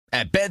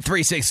At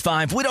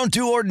Bet365, we don't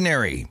do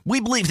ordinary. We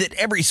believe that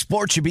every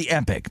sport should be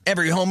epic.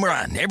 Every home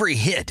run, every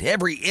hit,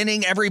 every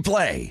inning, every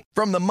play.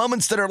 From the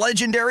moments that are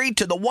legendary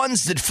to the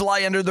ones that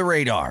fly under the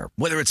radar.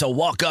 Whether it's a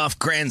walk-off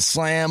grand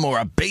slam or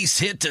a base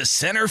hit to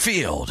center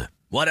field.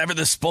 Whatever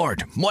the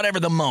sport, whatever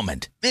the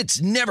moment.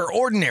 It's never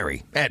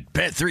ordinary at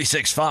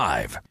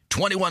Bet365.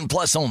 21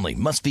 plus only.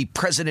 Must be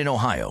present in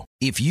Ohio.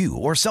 If you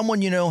or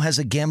someone you know has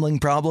a gambling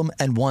problem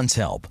and wants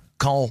help,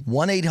 call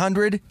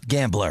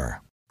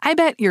 1-800-GAMBLER. I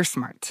bet you're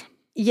smart.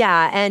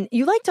 Yeah, and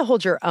you like to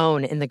hold your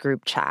own in the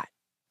group chat.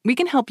 We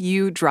can help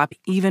you drop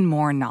even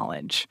more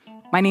knowledge.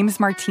 My name is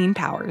Martine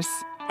Powers.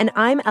 And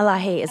I'm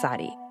Elahe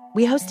Izadi.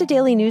 We host a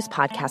daily news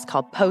podcast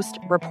called Post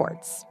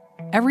Reports.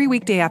 Every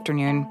weekday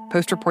afternoon,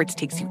 Post Reports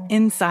takes you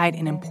inside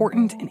an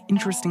important and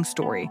interesting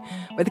story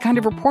with the kind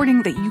of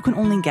reporting that you can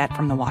only get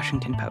from the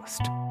Washington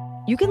Post.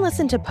 You can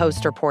listen to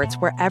Post Reports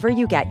wherever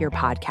you get your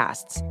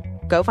podcasts.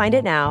 Go find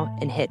it now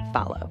and hit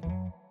follow.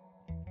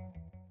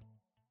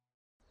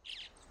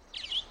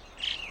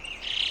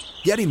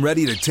 Getting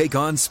ready to take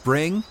on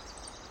spring?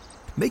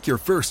 Make your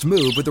first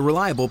move with the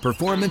reliable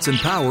performance and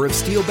power of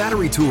Steel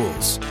battery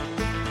tools.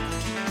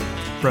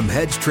 From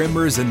hedge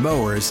trimmers and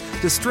mowers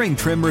to string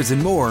trimmers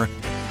and more,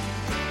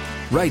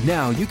 right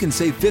now you can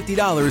save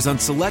 $50 on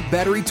select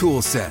battery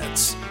tool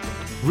sets.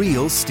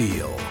 Real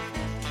Steel.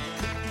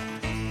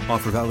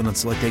 Offer valid on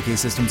select AK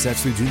system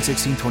sets through June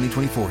 16,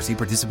 2024. See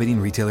participating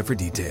retailer for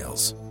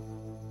details.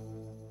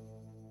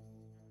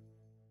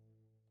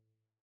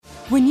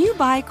 When you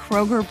buy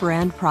Kroger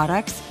brand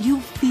products, you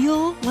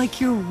feel like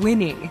you're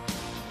winning.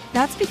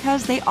 That's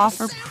because they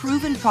offer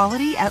proven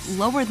quality at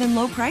lower than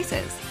low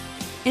prices.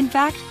 In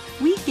fact,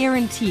 we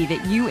guarantee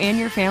that you and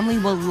your family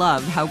will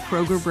love how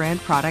Kroger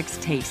brand products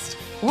taste,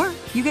 or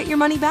you get your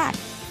money back.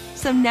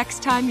 So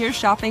next time you're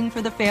shopping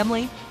for the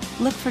family,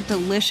 look for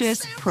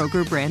delicious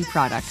Kroger brand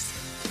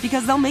products,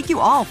 because they'll make you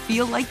all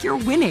feel like you're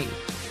winning.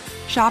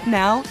 Shop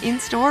now,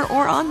 in-store,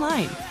 or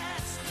online.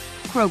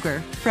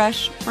 Kroger,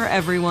 fresh for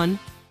everyone.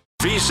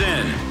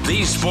 VSiN,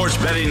 the Sports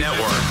Betting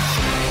Network.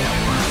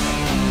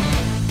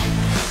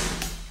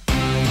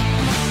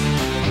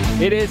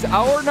 It is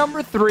hour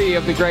number 3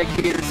 of the Greg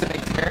Peterson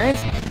Experience.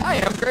 I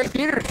am Greg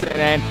Peterson,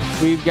 and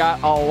we've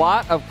got a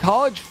lot of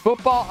college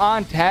football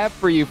on tap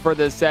for you for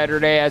this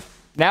Saturday, as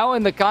now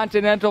in the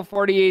continental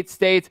 48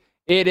 states,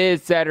 it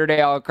is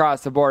Saturday all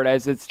across the board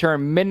as it's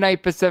turned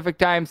midnight Pacific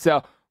time.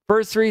 So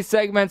first 3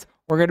 segments,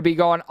 we're going to be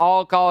going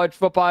all college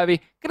football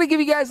heavy. Going to give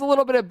you guys a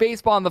little bit of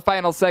baseball in the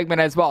final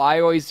segment as well. I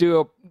always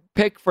do a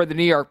pick for the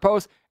New York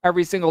Post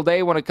every single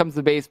day when it comes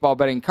to baseball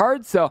betting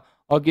cards, so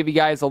I'll give you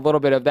guys a little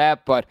bit of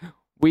that, but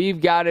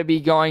we've got to be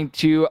going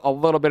to a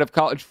little bit of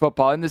college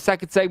football. In the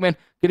second segment,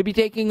 going to be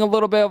taking a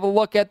little bit of a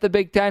look at the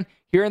Big Ten.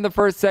 Here in the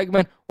first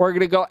segment, we're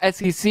going to go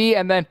SEC,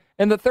 and then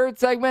in the third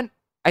segment,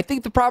 I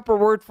think the proper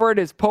word for it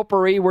is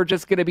potpourri. We're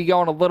just going to be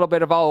going a little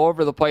bit of all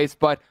over the place,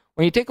 but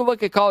when you take a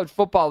look at college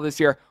football this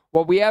year,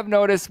 what we have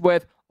noticed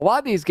with a lot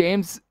of these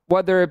games,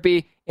 whether it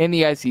be in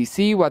the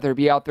SEC, whether it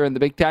be out there in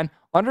the Big Ten,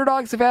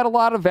 underdogs have had a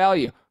lot of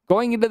value.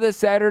 Going into this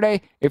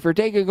Saturday, if you're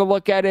taking a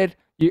look at it,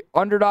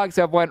 underdogs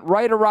have went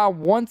right around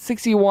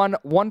 161,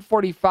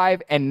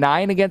 145, and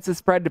 9 against the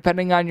spread,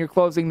 depending on your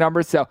closing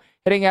numbers. So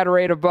hitting at a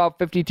rate of about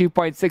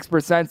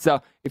 52.6%.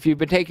 So if you've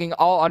been taking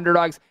all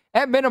underdogs,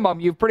 at minimum,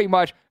 you've pretty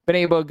much been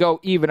able to go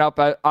even up.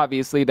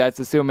 Obviously, that's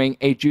assuming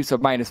a juice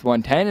of minus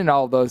 110 in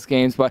all of those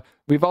games. But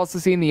we've also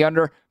seen the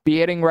under be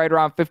hitting right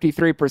around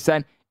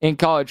 53% in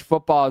college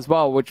football as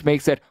well, which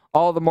makes it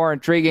all the more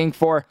intriguing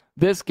for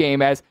this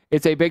game, as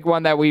it's a big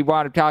one that we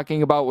wanted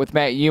talking about with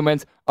Matt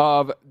Youmans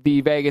of the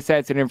Vegas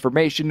Odds and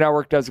Information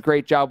Network. Does a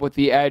great job with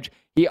the edge.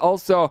 He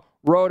also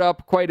wrote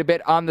up quite a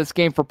bit on this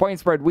game for Point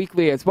Spread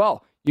Weekly as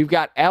well. You've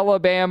got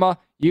Alabama,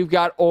 you've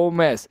got Ole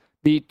Miss.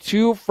 The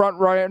 2 front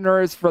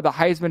runners for the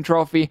Heisman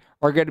Trophy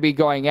are going to be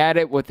going at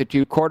it with the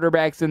 2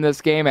 quarterbacks in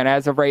this game. And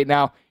as of right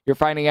now, you're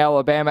finding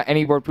Alabama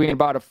anywhere between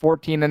about a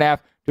 14.5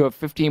 to a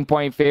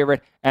 15-point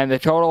favorite. And the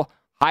total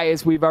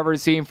highest we've ever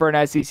seen for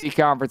an SEC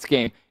conference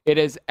game. It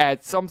is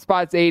at some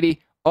spots 80,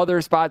 other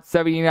spots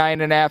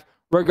 79.5.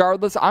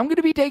 Regardless, I'm going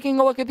to be taking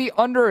a look at the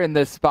under in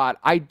this spot.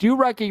 I do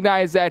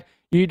recognize that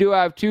you do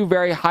have 2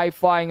 very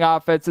high-flying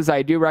offenses.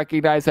 I do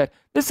recognize that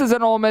this is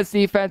an Ole Miss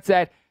defense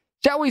that,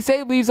 shall we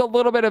say, leaves a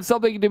little bit of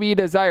something to be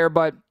desired,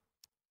 but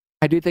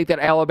I do think that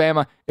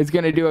Alabama is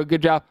going to do a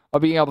good job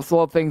of being able to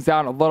slow things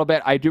down a little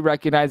bit. I do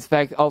recognize the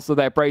fact also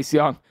that Bryce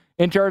Young,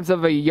 in terms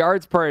of a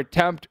yards per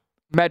attempt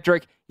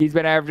metric, he's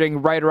been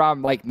averaging right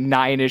around like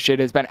 9-ish. It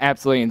has been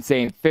absolutely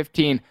insane.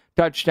 15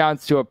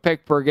 touchdowns to a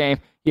pick per game.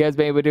 He has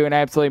been able to do an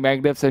absolutely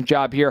magnificent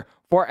job here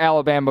for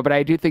Alabama, but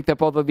I do think that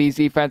both of these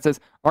defenses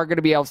are going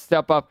to be able to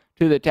step up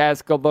to the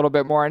task a little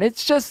bit more, and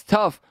it's just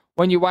tough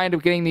when you wind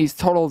up getting these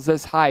totals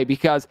this high,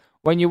 because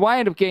when you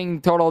wind up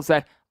getting totals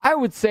that I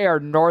would say are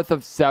north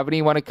of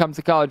 70 when it comes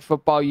to college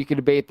football, you can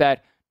debate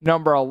that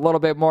number a little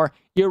bit more.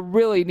 You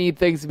really need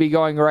things to be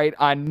going right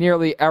on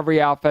nearly every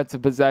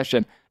offensive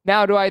possession.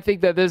 Now, do I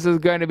think that this is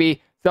going to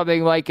be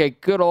something like a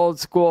good old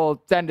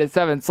school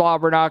 10-7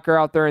 slobber knocker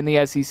out there in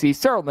the SEC?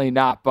 Certainly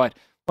not, but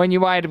when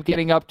you wind up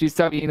getting up to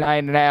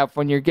 79.5,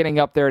 when you're getting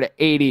up there to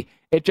 80,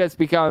 it just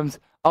becomes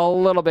a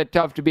little bit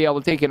tough to be able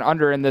to take an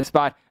under in this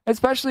spot,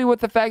 especially with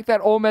the fact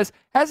that Ole Miss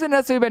hasn't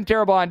necessarily been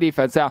terrible on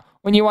defense. Now,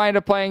 when you wind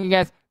up playing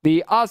against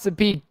the Austin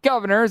Peay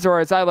Governors, or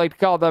as I like to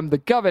call them, the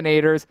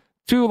Governators,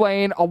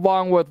 Tulane,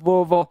 along with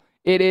Louisville,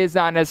 it is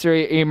not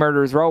necessarily a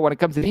murderer's row when it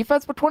comes to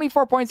defense, but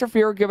 24 points or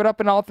fewer, give it up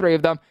in all three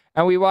of them.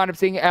 And we wound up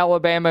seeing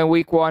Alabama in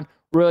week 1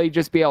 really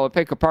just be able to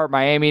pick apart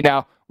Miami.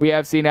 Now, we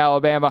have seen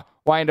Alabama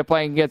wind up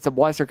playing against some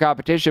lesser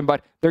competition,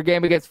 but their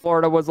game against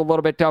Florida was a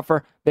little bit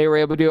tougher. They were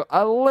able to do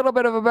a little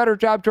bit of a better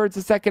job towards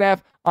the second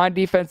half on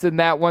defense in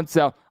that one.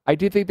 So I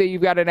do think that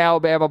you've got an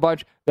Alabama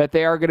bunch that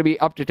they are going to be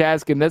up to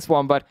task in this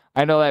one, but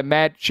I know that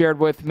Matt shared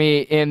with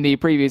me in the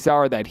previous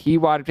hour that he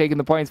wanted taking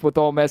the points with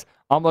Ole Miss.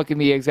 I'm looking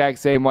the exact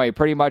same way.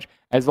 Pretty much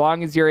as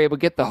long as you're able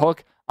to get the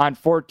hook on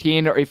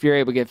 14, or if you're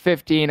able to get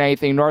 15,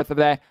 anything north of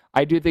that,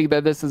 I do think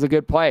that this is a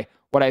good play.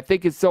 What I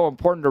think is so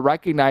important to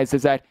recognize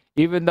is that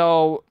even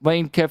though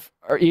Nick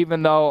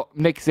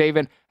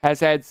Saban has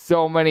had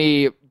so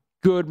many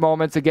good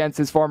moments against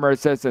his former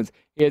assistants,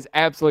 he has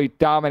absolutely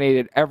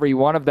dominated every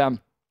one of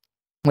them.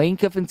 Lane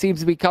Kiffin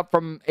seems to be cut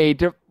from a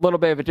little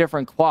bit of a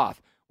different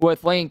cloth.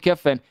 With Lane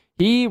Kiffin,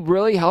 he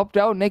really helped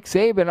out Nick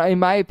Saban, in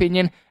my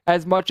opinion,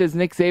 as much as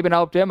Nick Saban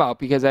helped him out,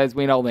 because as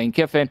we know, Lane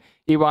Kiffin,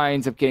 he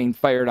winds up getting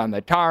fired on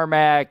the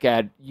tarmac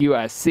at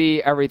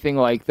USC, everything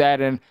like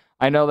that. And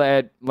I know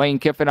that Lane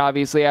Kiffin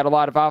obviously had a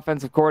lot of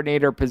offensive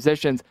coordinator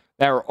positions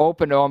that were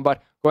open to him,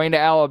 but going to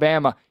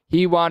Alabama,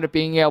 he wound up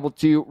being able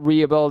to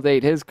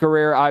rehabilitate his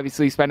career,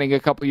 obviously spending a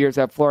couple years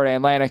at Florida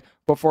Atlantic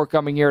before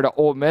coming here to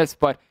Ole Miss.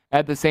 But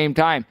at the same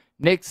time,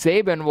 Nick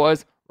Saban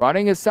was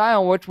running a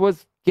style which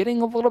was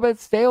getting a little bit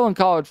stale in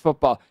college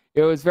football.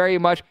 It was very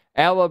much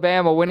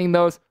Alabama winning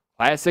those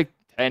classic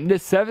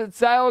 10-7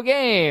 style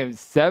games,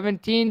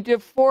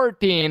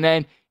 17-14,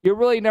 and you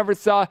really never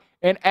saw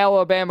an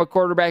Alabama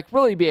quarterback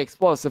really be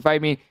explosive. I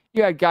mean,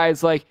 you had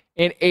guys like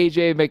an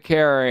A.J.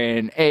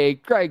 McCarron, a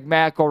Greg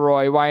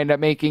McElroy wind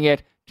up making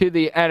it to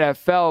the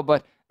NFL,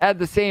 but at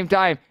the same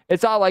time,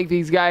 it's not like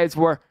these guys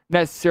were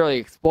necessarily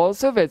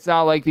explosive. It's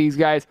not like these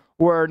guys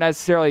were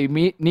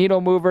necessarily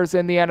needle movers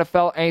in the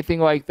NFL, anything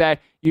like that.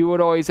 You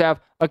would always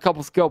have a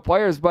couple skilled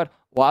players, but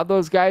a lot of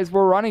those guys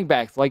were running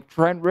backs, like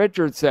Trent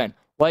Richardson,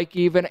 like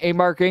even a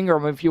Mark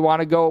Ingram, if you want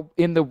to go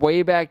in the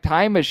way back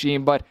time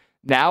machine. But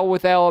now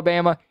with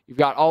Alabama, you've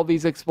got all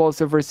these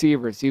explosive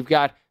receivers. You've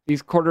got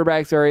these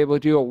quarterbacks that are able to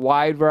do a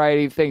wide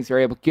variety of things. They're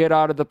able to get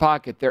out of the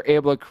pocket. They're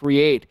able to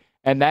create.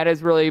 And that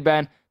has really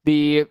been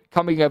the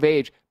coming of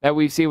age that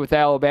we've seen with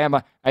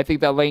Alabama. I think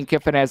that Lane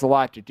Kiffin has a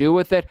lot to do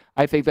with it.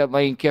 I think that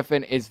Lane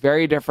Kiffin is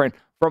very different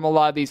from a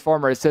lot of these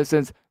former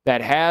assistants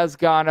that has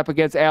gone up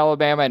against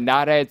Alabama and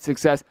not had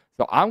success.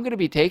 So I'm going to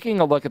be taking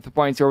a look at the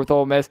points here with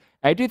Ole Miss.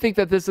 I do think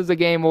that this is a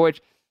game in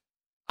which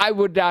I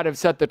would not have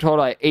set the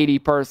total at 80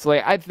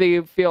 personally. I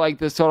feel like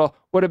this total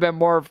would have been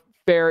more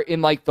fair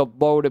in like the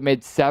low to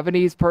mid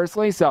 70s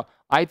personally. So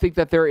I think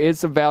that there is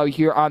some value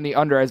here on the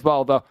under as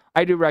well, though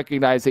I do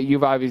recognize that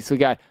you've obviously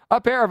got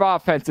a pair of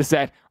offenses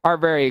that are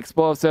very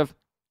explosive.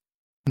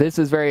 This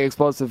is very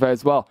explosive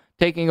as well.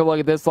 Taking a look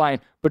at this line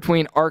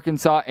between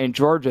Arkansas and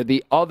Georgia,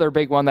 the other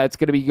big one that's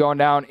going to be going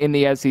down in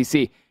the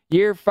SEC.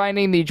 You're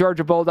finding the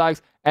Georgia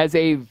Bulldogs as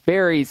a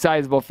very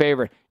sizable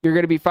favorite. You're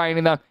going to be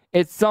finding them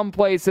in some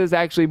places,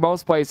 actually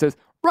most places,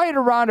 right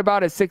around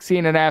about a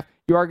 16.5.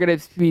 You are going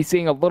to be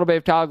seeing a little bit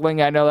of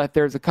toggling. I know that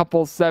there's a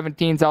couple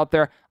 17s out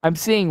there. I'm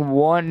seeing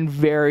one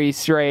very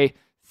stray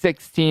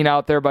 16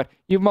 out there, but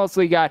you've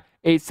mostly got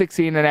a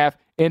 16.5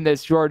 in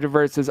this Georgia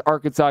versus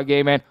Arkansas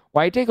game. And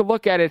when I take a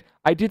look at it,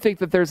 I do think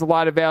that there's a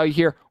lot of value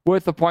here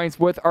with the points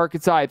with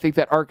Arkansas. I think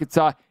that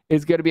Arkansas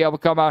is going to be able to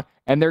come out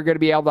and they're going to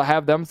be able to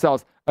have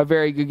themselves a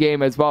very good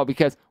game as well,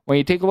 because when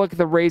you take a look at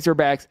the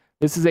Razorbacks,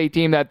 this is a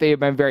team that they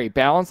have been very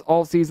balanced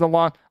all season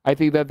long. I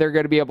think that they're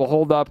going to be able to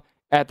hold up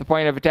at the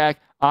point of attack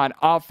on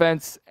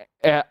offense,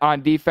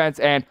 on defense,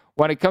 and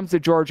when it comes to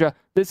Georgia,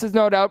 this is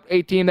no doubt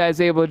a team that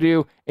is able to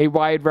do a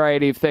wide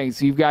variety of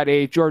things. You've got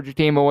a Georgia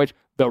team in which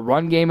the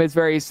run game is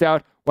very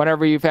stout.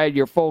 Whenever you've had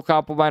your full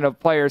complement of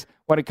players,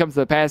 when it comes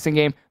to the passing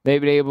game,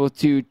 they've been able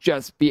to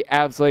just be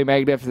absolutely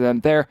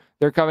magnificent there.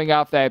 They're coming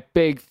off that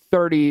big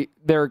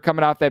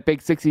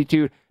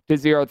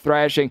 62-0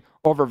 thrashing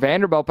over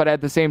Vanderbilt, but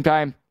at the same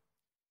time,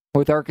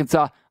 with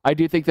Arkansas, I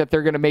do think that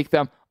they're going to make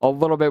them a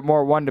little bit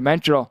more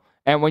one-dimensional.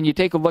 And when you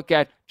take a look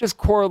at just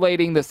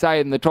correlating the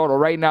side and the total,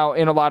 right now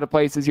in a lot of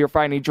places you're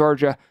finding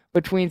Georgia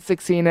between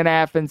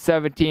 16.5 and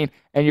 17,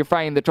 and you're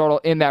finding the total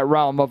in that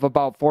realm of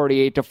about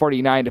 48 to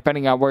 49,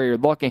 depending on where you're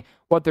looking.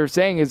 What they're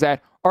saying is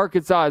that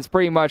Arkansas is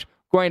pretty much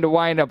going to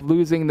wind up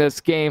losing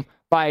this game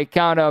by a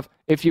count of,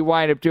 if you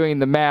wind up doing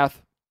the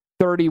math,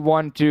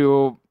 31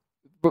 to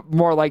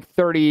more like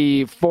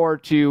 34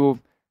 to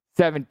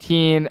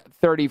 17,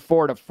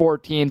 34 to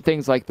 14,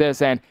 things like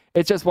this. And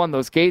it's just one of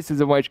those cases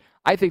in which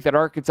I think that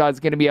Arkansas is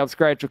going to be able to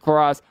scratch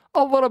across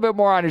a little bit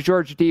more on a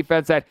Georgia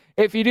defense that,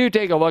 if you do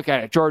take a look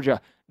at it,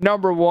 Georgia,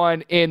 number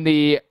one in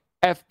the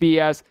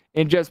FBS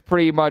in just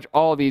pretty much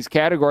all of these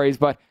categories.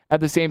 But at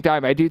the same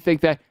time, I do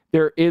think that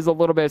there is a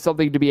little bit of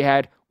something to be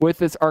had with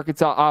this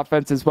Arkansas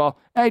offense as well.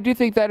 And I do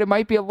think that it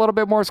might be a little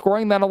bit more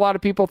scoring than a lot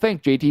of people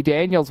think. JT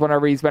Daniels,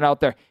 whenever he's been out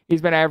there,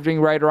 he's been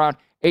averaging right around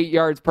 8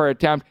 yards per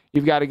attempt.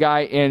 You've got a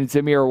guy in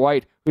Zamir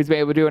White who's been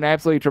able to do an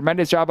absolutely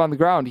tremendous job on the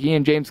ground. He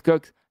and James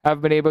Cooks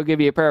have been able to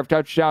give you a pair of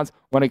touchdowns.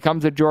 When it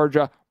comes to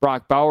Georgia,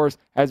 Brock Bowers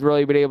has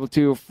really been able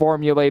to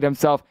formulate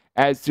himself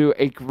as to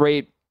a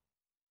great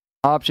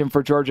option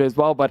for Georgia as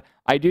well. But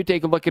I do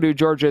take a look at who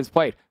Georgia has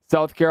played.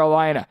 South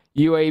Carolina,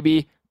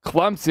 UAB,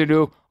 Clemson,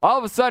 who all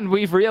of a sudden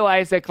we've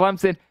realized that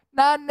Clemson,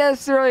 not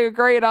necessarily a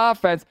great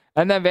offense.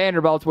 And then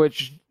Vanderbilt,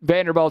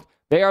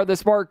 they are the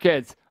smart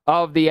kids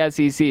of the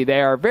SEC.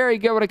 They are very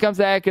good when it comes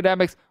to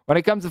academics, when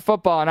it comes to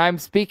football. And I'm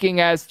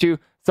speaking as to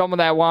someone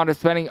that wound up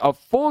spending a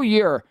full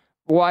year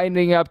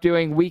winding up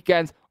doing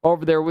weekends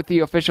over there with the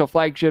official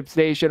flagship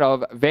station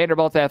of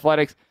Vanderbilt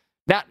Athletics.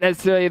 Not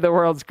necessarily the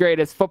world's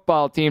greatest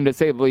football team, to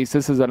say the least.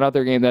 This is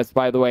another game that's,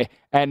 by the way,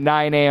 at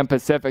 9 a.m.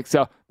 Pacific,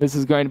 so this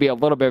is going to be a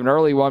little bit of an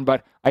early one,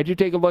 but I do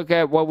take a look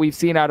at what we've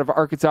seen out of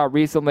Arkansas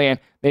recently, and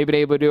they've been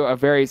able to do a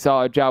very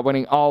solid job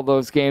winning all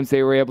those games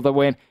they were able to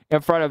win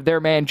in front of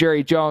their man,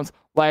 Jerry Jones,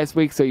 last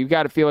week, so you've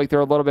got to feel like they're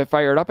a little bit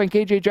fired up, and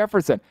KJ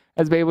Jefferson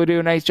has been able to do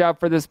a nice job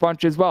for this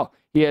bunch as well.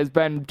 He has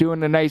been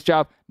doing a nice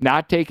job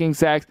not taking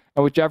sacks,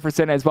 and with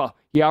Jefferson as well,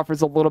 he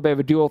offers a little bit of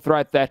a dual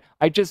threat that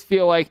I just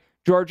feel like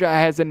Georgia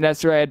hasn't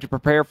necessarily had to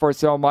prepare for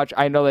so much.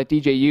 I know that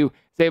DJU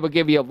is able to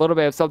give you a little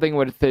bit of something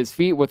with his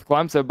feet with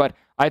Clemson, but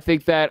I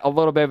think that a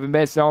little bit of a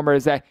misnomer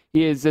is that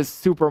he is this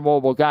super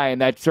mobile guy, and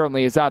that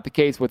certainly is not the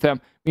case with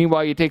him.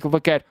 Meanwhile, you take a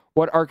look at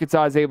what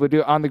Arkansas is able to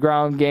do on the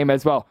ground game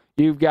as well.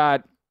 You've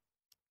got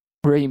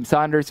Raheem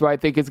Saunders, who I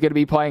think is going to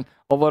be playing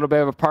a little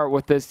bit of a part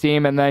with this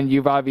team, and then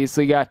you've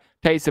obviously got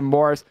Tyson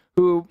Morris,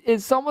 who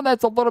is someone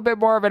that's a little bit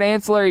more of an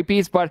ancillary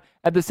piece, but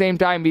at the same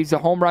time, he's a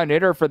home run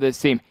hitter for this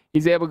team.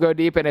 He's able to go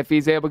deep, and if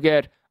he's able to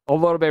get a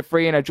little bit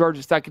free in a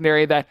Georgia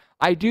secondary that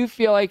I do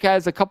feel like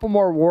has a couple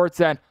more warts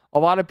than a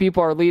lot of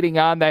people are leading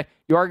on, that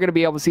you are going to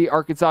be able to see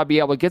Arkansas be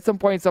able to get some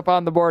points up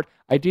on the board.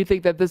 I do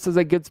think that this is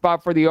a good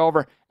spot for the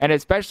over, and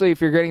especially if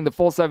you're getting the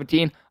full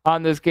 17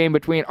 on this game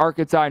between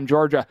Arkansas and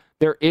Georgia,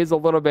 there is a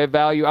little bit of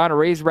value on a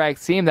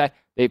Razorbacks team that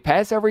they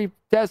pass every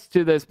test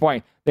to this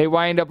point. They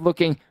wind up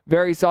looking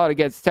very solid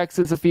against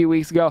Texas a few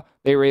weeks ago.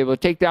 They were able to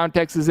take down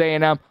Texas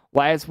A&M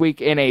last week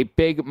in a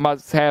big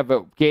must-have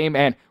game.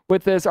 And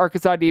with this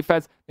Arkansas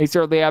defense, they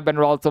certainly have been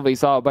relatively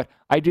solid. But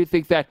I do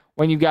think that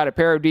when you've got a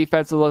pair of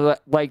defenses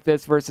like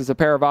this versus a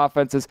pair of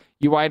offenses,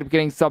 you wind up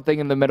getting something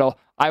in the middle.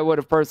 I would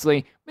have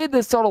personally made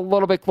this total a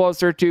little bit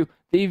closer to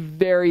the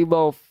very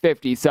low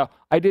 50. So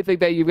I do think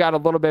that you've got a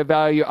little bit of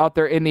value out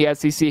there in the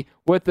SEC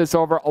with this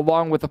over,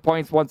 along with the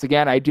points. Once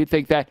again, I do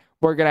think that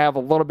we're going to have a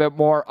little bit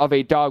more of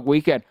a dog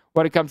weekend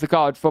when it comes to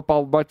college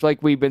football, much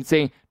like we've been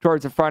seeing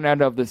towards the front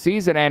end of the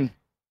season. And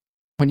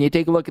when you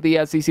take a look at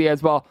the SEC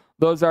as well,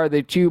 those are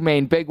the two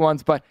main big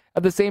ones. But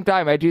at the same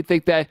time, I do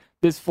think that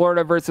this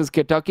Florida versus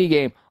Kentucky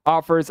game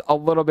offers a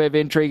little bit of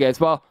intrigue as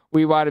well.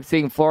 We wound up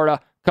seeing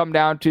Florida come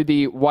down to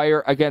the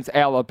wire against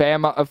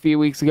Alabama a few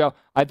weeks ago.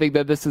 I think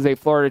that this is a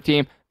Florida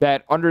team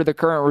that under the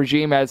current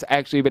regime has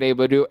actually been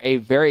able to do a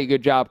very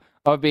good job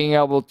of being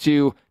able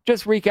to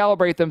just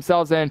recalibrate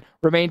themselves and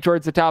remain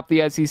towards the top of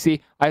the SEC.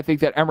 I think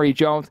that Emory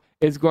Jones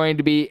is going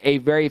to be a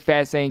very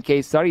fascinating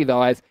case study,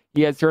 though, as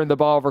he has turned the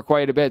ball over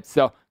quite a bit.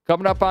 So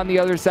coming up on the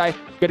other side,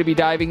 going to be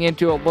diving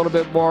into a little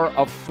bit more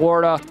of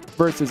Florida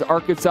versus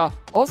Arkansas.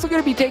 Also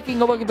going to be taking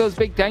a look at those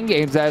Big Ten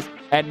games, as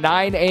at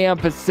 9 a.m.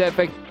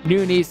 Pacific,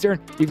 noon Eastern,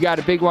 you've got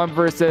a big one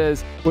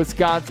versus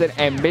Wisconsin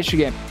and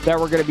Michigan that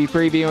we're going to be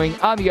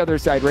previewing on the other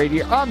side right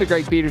here on the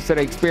Greg Peterson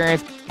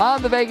Experience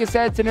on the Vegas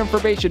Stats and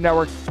Information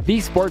Network,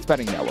 the Sports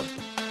Betting Network.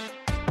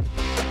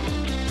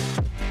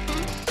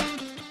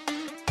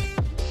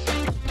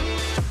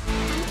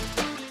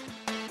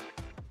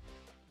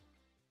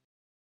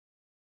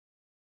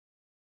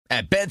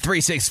 At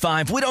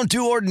Bet365, we don't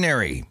do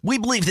ordinary. We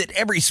believe that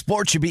every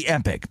sport should be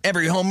epic.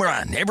 Every home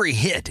run, every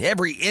hit,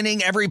 every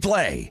inning, every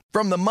play.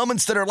 From the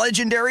moments that are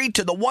legendary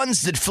to the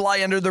ones that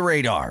fly under the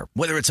radar.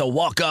 Whether it's a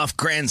walk-off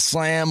grand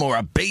slam or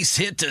a base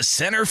hit to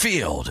center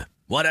field.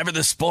 Whatever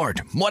the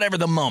sport, whatever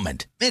the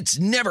moment. It's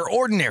never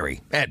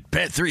ordinary at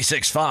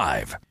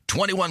Bet365.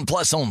 21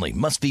 plus only.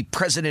 Must be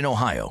present in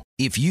Ohio.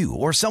 If you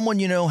or someone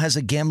you know has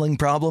a gambling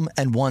problem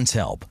and wants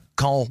help,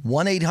 call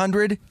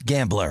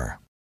 1-800-GAMBLER.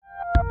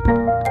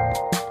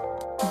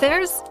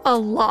 There's a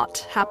lot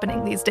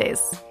happening these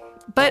days,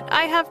 but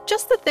I have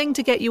just the thing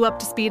to get you up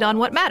to speed on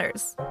what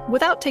matters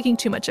without taking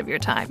too much of your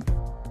time.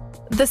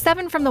 The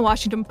 7 from the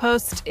Washington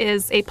Post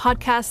is a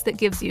podcast that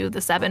gives you the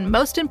 7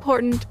 most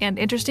important and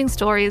interesting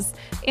stories,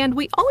 and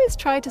we always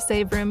try to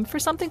save room for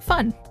something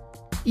fun.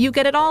 You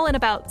get it all in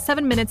about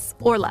 7 minutes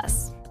or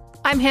less.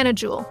 I'm Hannah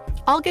Jewell.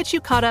 I'll get you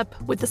caught up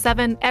with the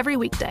 7 every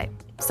weekday.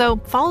 So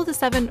follow the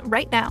 7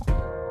 right now.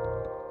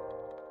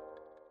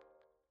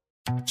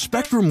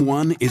 Spectrum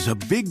One is a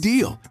big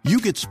deal. You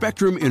get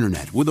Spectrum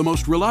Internet with the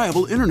most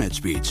reliable internet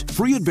speeds,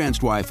 free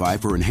advanced Wi-Fi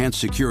for enhanced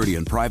security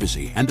and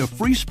privacy, and a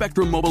free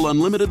Spectrum Mobile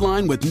Unlimited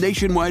line with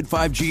nationwide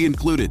 5G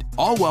included,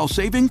 all while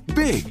saving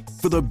big.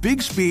 For the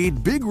big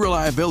speed, big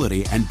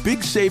reliability, and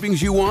big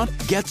savings you want,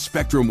 get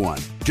Spectrum One.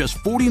 Just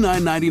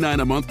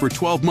 $49.99 a month for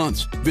 12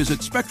 months.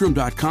 Visit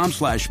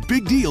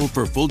spectrum.com/big deal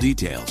for full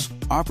details.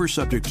 Offer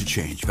subject to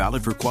change.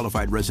 Valid for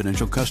qualified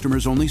residential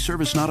customers only.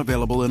 Service not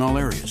available in all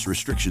areas.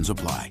 Restrictions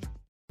apply.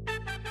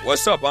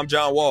 What's up? I'm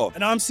John Wall.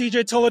 And I'm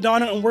CJ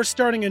Toledano, and we're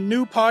starting a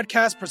new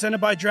podcast presented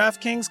by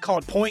DraftKings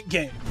called Point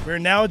Game. We're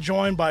now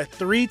joined by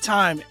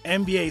three-time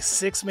NBA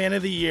Sixth Man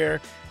of the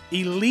Year,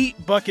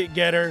 elite bucket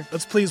getter.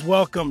 Let's please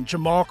welcome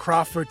Jamal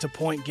Crawford to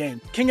Point Game.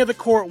 King of the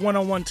Court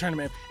one-on-one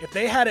tournament. If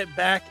they had it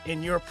back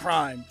in your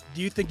prime,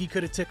 do you think you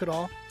could have took it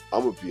all?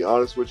 I'm going to be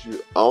honest with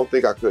you. I don't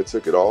think I could have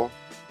took it all,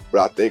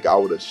 but I think I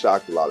would have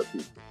shocked a lot of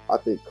people. I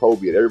think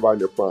Kobe and everybody in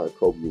their prime,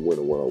 Kobe would win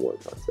a one-on-one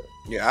contest.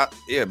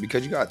 Yeah,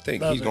 because you got to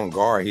think. He's going to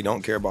guard. He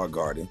don't care about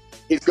guarding.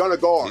 He's going to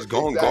guard. He's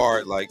going to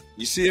guard. Like,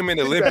 you see him in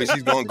the Olympics,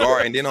 he's going to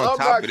guard. And then on top of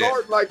that. I'm not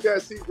guarding like that,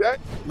 CJ.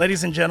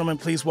 Ladies and gentlemen,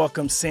 please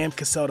welcome Sam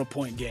Cassell to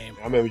Point Game.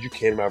 I remember you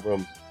came out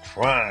from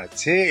prime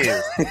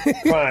 10.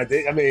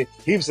 I mean,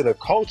 he was in a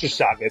culture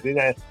shock. And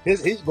then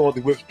he's going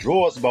through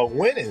withdrawals about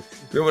winning.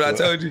 Remember what I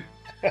told you?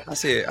 I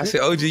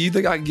said, OG, you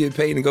think I can get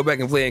paid and go back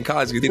and play in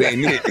college because it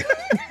ain't it?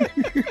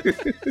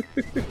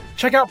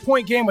 Check out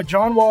Point Game with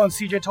John Wall and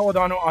CJ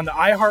Toledano on the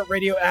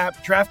iHeartRadio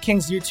app,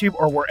 DraftKings YouTube,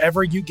 or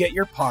wherever you get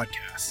your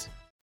podcasts.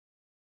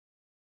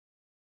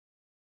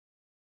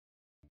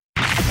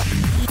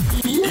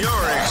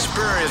 You're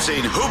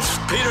experiencing Hoops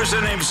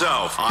Peterson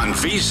himself on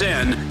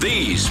VSiN,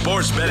 the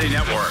Sports Betting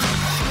Network.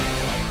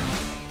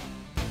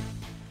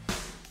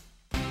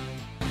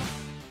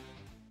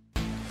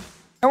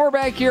 And we're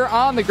back here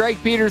on the Greg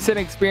Peterson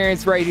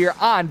Experience right here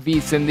on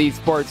VSiN, the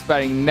Sports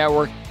Betting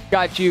Network.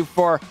 Got you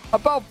for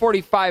about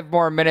 45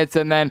 more minutes,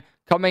 and then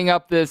coming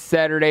up this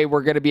Saturday,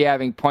 we're going to be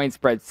having Point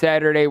Spread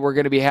Saturday. We're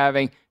going to be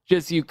having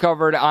just you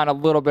covered on a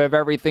little bit of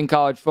everything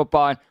college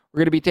football, and we're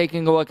going to be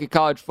taking a look at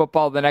college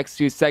football the next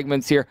two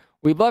segments here.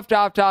 We left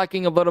off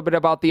talking a little bit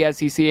about the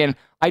SEC, and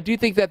I do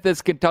think that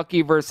this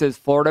Kentucky versus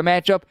Florida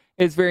matchup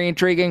is very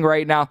intriguing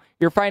right now.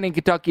 You're finding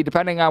Kentucky,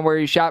 depending on where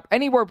you shop,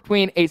 anywhere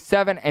between a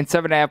 7 and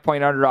 7.5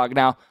 point underdog.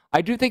 Now,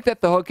 I do think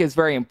that the hook is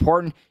very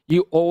important.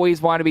 You always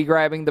want to be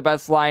grabbing the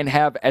best line,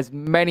 have as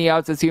many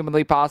outs as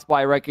humanly possible.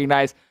 I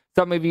recognize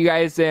some of you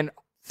guys in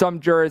some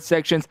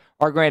jurisdictions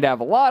are going to have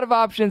a lot of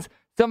options.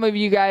 Some of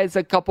you guys,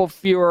 a couple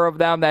fewer of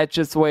them. That's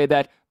just the way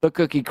that the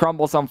cookie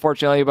crumbles,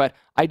 unfortunately. But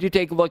I do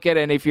take a look at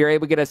it, and if you're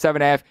able to get a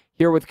 7.5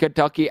 here with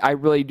Kentucky, I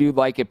really do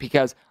like it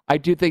because I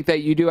do think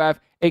that you do have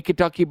a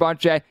Kentucky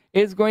bunch that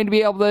is going to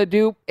be able to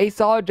do a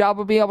solid job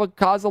of being able to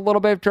cause a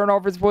little bit of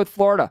turnovers with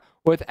Florida.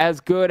 With as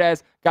good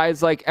as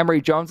guys like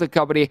Emory Jones and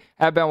company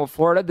have been with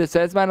Florida, this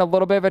has been a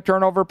little bit of a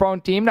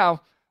turnover-prone team.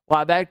 Now, a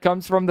lot of that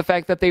comes from the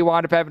fact that they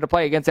wound up having to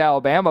play against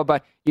Alabama,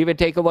 but even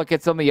take a look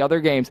at some of the other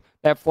games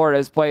that Florida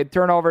has played.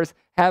 Turnovers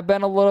have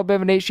been a little bit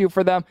of an issue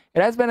for them.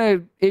 It has been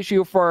an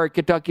issue for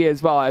Kentucky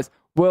as well, as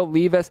Will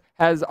Levis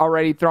has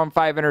already thrown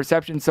 5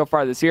 interceptions so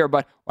far this year,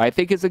 but what I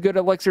think is a good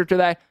elixir to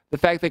that, the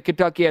fact that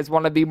Kentucky has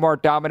one of the more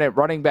dominant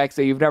running backs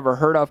that you've never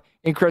heard of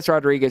in Chris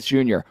Rodriguez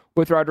Jr.,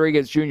 with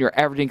Rodriguez Jr.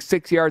 averaging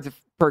 6 yards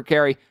per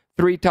carry,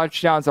 3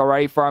 touchdowns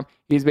already for him.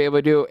 He's been able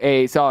to do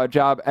a solid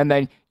job. And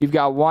then you've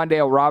got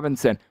Wan'Dale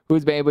Robinson,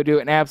 who's been able to do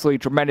an absolutely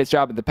tremendous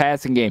job in the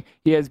passing game.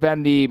 He has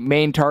been the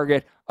main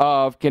target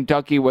of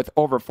Kentucky with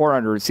over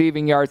 400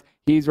 receiving yards.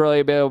 He's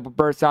really been able to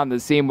burst on the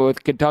scene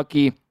with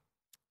Kentucky.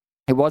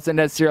 It wasn't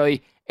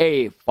necessarily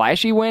a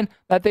flashy win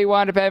that they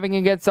wound up having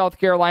against South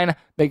Carolina.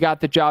 They got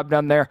the job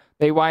done there.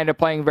 They wind up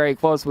playing very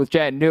close with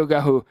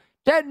Chattanooga,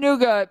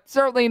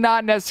 certainly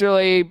not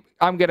necessarily,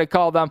 I'm going to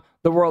call them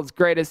the world's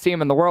greatest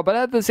team in the world, but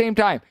at the same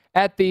time,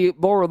 at the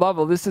lower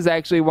level, this is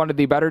actually one of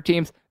the better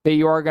teams that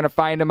you are going to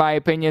find, in my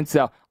opinion.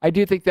 So I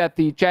do think that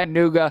the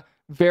Chattanooga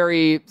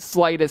very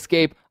slight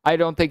escape, I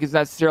don't think is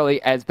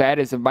necessarily as bad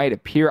as it might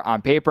appear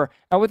on paper.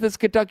 And with this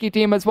Kentucky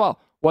team as well,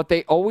 what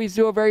they always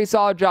do a very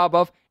solid job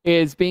of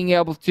is being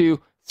able to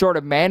sort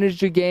of manage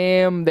the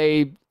game.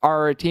 They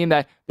are a team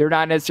that they're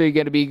not necessarily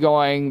going to be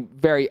going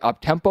very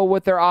up-tempo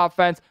with their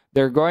offense.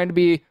 They're going to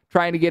be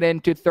trying to get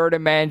into third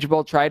and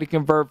manageable, try to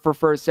convert for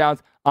first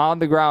downs on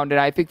the ground. And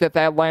I think that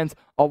that lends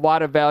a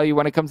lot of value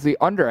when it comes to the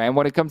under and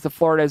when it comes to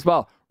Florida as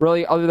well.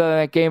 Really, other than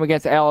that game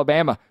against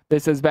Alabama,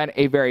 this has been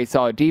a very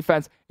solid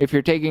defense. If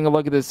you're taking a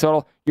look at this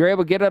total, you're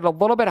able to get it a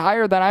little bit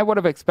higher than I would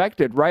have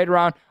expected, right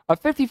around a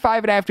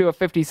 55.5 to a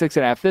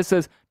 56.5. This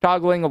is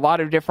toggling a lot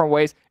of different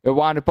ways. It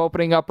wound up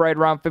opening up right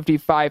around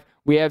 55.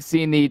 We have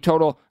seen the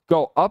total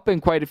go up in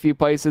quite a few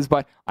places,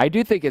 but I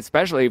do think,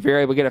 especially if you're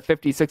able to get a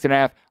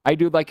 56.5, I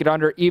do like it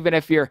under, even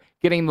if you're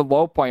getting the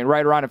low point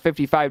right around a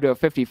 55 to a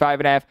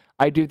 55.5.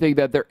 I do think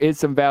that there is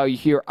some value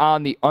here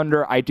on the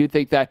under. I do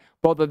think that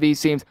both of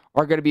these teams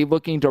are going to be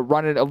looking to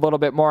run it a little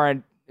bit more,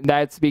 and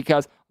that's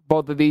because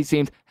both of these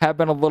teams have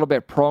been a little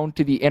bit prone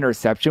to the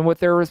interception with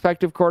their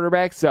respective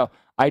quarterbacks. So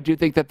I do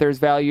think that there's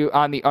value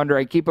on the under.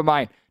 And keep in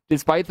mind,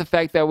 despite the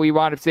fact that we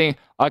wound up seeing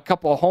a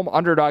couple of home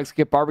underdogs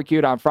get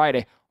barbecued on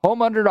Friday,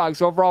 home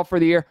underdogs overall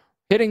for the year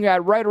hitting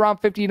at right around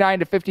 59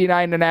 to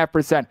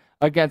 59.5%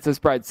 against the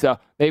spread. So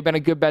they've been a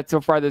good bet so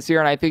far this year,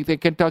 and I think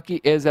that Kentucky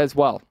is as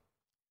well.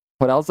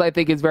 What else I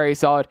think is very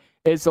solid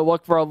is to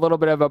look for a little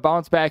bit of a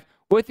bounce back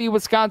with the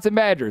Wisconsin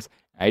Badgers.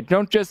 I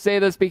don't just say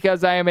this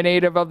because I am a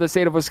native of the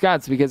state of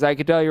Wisconsin, because I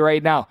can tell you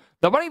right now,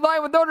 the money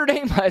line with Notre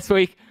Dame last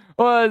week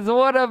was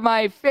one of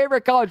my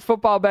favorite college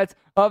football bets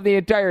of the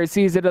entire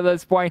season to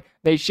this point.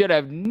 They should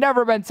have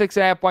never been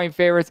 6.5-point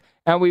favorites,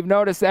 and we've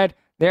noticed that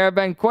there have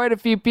been quite a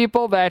few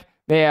people that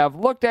they have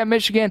looked at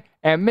Michigan,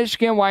 and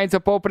Michigan winds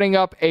up opening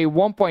up a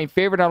 1-point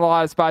favorite on a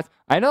lot of spots.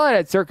 I know that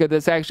at Circa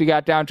this actually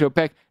got down to a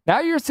pick.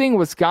 Now you're seeing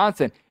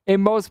Wisconsin in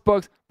most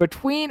books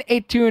between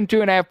a 2 and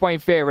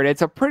 2.5-point favorite.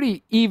 It's a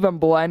pretty even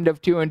blend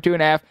of 2 and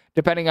 2.5,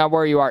 depending on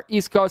where you are.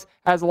 East Coast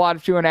has a lot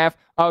of 2.5.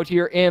 Out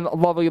here in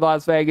lovely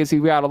Las Vegas,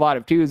 you've got a lot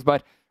of 2s.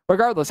 But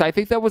regardless, I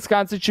think that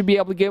Wisconsin should be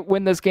able to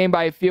win this game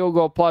by a field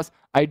goal plus.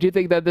 I do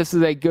think that this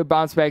is a good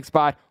bounce back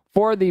spot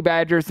for the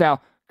Badgers. Now,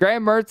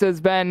 Graham Mertz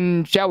has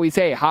been, shall we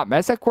say, a hot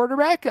mess at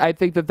quarterback. I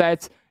think that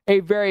that's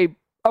a very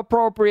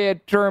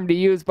appropriate term to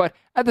use, but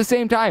at the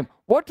same time,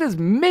 what does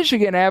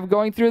Michigan have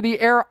going through the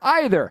air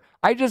either?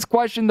 I just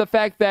question the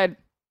fact that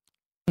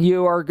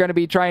you are going to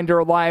be trying to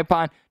rely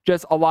upon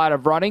just a lot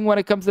of running when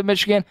it comes to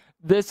Michigan.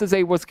 This is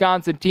a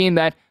Wisconsin team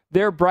that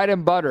their bread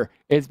and butter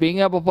is being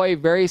able to play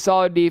very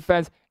solid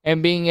defense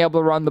and being able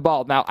to run the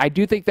ball. Now, I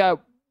do think that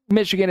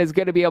Michigan is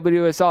going to be able to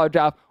do a solid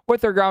job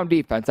with their ground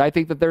defense. I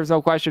think that there's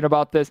no question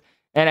about this.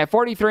 And at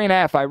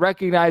 43.5, I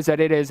recognize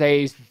that it is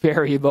a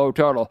very low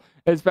total,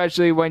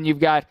 especially when you've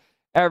got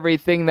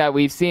everything that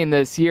we've seen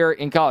this year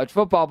in college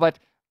football. But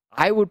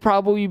I would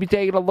probably be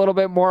taking a little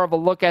bit more of a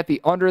look at the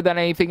under than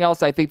anything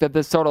else. I think that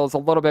this total is a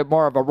little bit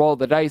more of a roll of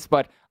the dice,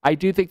 but I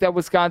do think that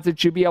Wisconsin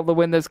should be able to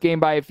win this game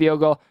by a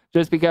field goal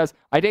just because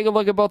I take a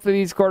look at both of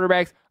these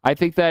quarterbacks. I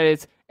think that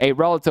it's a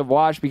relative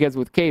wash because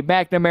with Cade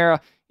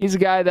McNamara, he's a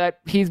guy that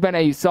he's been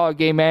a solid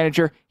game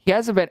manager. He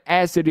hasn't been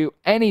asked to do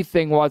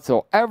anything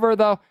whatsoever,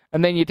 though.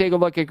 And then you take a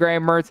look at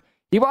Graham Mertz.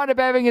 He wound up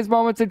having his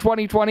moments in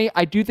 2020.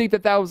 I do think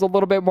that that was a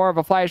little bit more of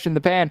a flash in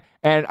the pan,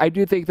 and I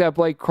do think that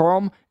Blake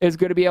Corum is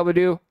going to be able to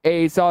do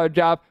a solid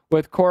job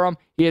with Corum.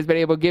 He has been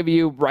able to give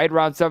you right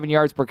around 7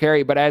 yards per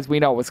carry, but as we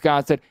know,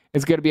 Wisconsin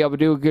is going to be able to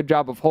do a good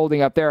job of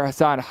holding up there.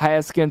 Hassan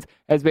Haskins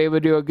has been able to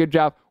do a good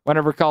job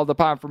whenever called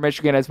upon for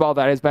Michigan as well.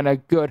 That has been a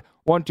good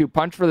 1-2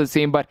 punch for the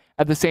team, but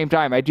at the same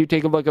time, I do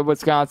take a look at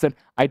Wisconsin.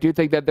 I do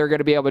think that they're going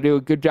to be able to do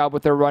a good job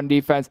with their run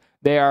defense.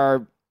 They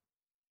are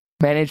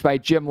managed by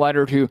Jim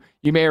Leonard, who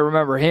you may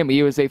remember him.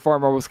 He was a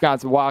former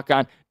Wisconsin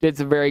walk-on, did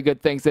some very good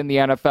things in the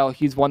NFL.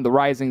 He's one of the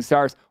rising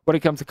stars when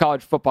it comes to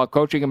college football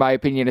coaching, in my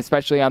opinion,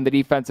 especially on the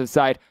defensive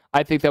side.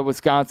 I think that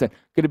Wisconsin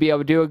going to be able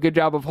to do a good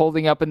job of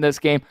holding up in this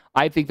game.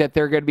 I think that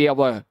they're going to be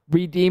able to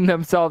redeem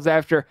themselves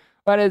after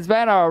what has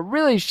been a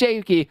really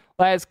shaky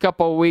last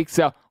couple of weeks.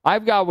 So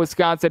I've got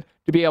Wisconsin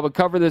to be able to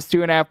cover this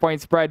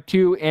 2.5-point spread,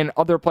 2 in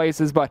other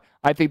places, but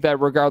I think that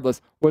regardless,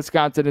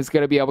 Wisconsin is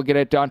going to be able to get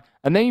it done.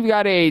 And then you've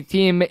got a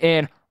team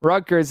in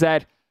Rutgers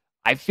that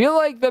I feel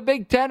like the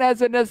Big Ten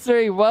hasn't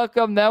necessarily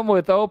welcomed them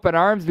with open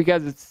arms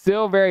because it's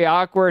still very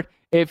awkward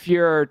if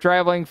you're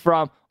traveling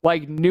from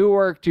like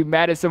Newark to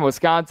Madison,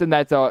 Wisconsin.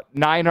 That's a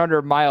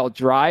 900-mile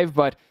drive,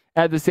 but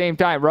at the same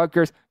time,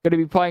 Rutgers going to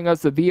be playing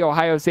us at The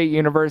Ohio State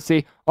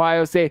University.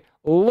 Ohio State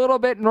a little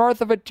bit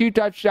north of a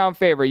 2-touchdown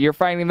favorite. You're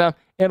finding them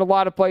in a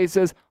lot of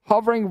places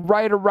hovering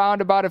right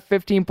around about a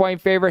 15-point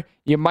favorite.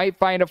 You might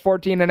find a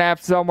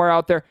 14.5 somewhere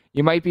out there.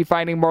 You might be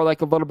finding more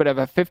like a little bit of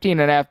a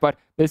 15.5, but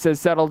this has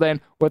settled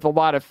in with a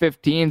lot of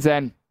 15s.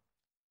 And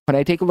when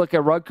I take a look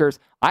at Rutgers,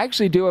 I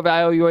actually do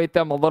evaluate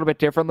them a little bit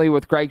differently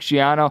with Greg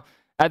Schiano.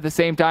 At the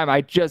same time,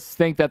 I just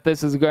think that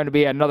this is going to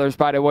be another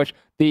spot at which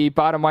the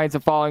bottom lines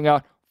are falling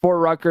out. For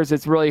Rutgers,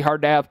 it's really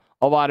hard to have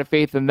a lot of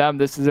faith in them.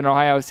 This is an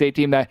Ohio State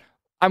team that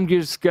I'm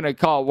just going to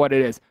call it what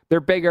it is. They're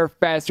bigger,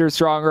 faster,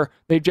 stronger.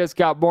 They've just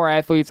got more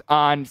athletes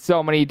on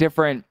so many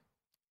different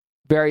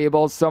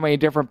variables, so many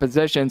different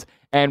positions.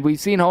 And we've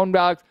seen home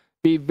dogs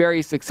be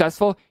very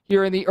successful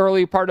here in the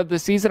early part of the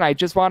season. I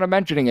just want to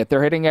mention it.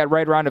 They're hitting at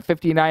right around a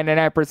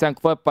 59.5%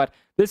 clip, but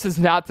this is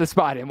not the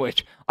spot in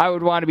which I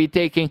would want to be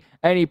taking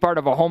any part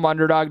of a home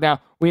underdog.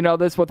 Now, we know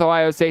this with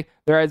Ohio State.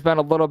 There has been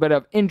a little bit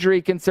of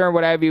injury concern,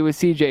 what have you, with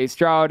C.J.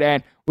 Stroud,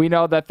 and we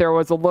know that there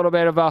was a little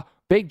bit of a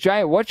big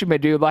giant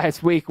whatchamadu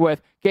last week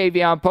with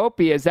Kavion Pope.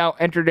 He is now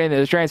entered into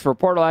the transfer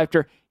portal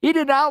after he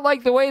did not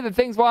like the way that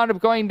things wound up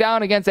going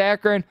down against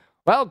Akron.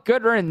 Well,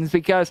 good riddance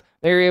because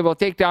they were able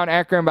to take down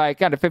Akron by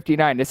kind of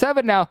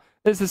 59-7. Now,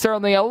 this is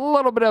certainly a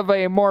little bit of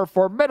a more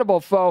formidable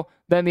foe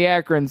than the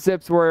Akron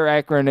Zips, where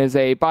Akron is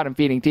a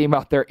bottom-feeding team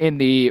out there in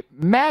the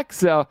MAC.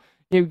 So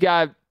you've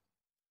got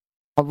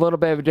a little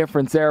bit of a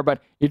difference there,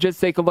 but you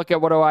just take a look at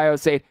what Ohio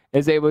State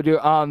is able to do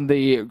on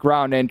the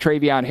ground. And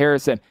Travion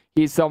Harrison,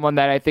 he's someone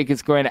that I think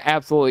is going to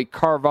absolutely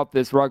carve up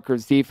this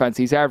Rutgers defense.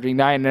 He's averaging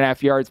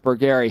 9.5 yards per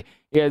carry.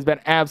 He has been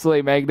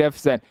absolutely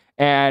magnificent.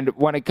 And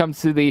when it comes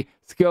to the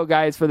skill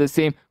guys for this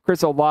team,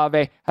 Chris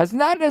Olave has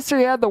not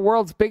necessarily had the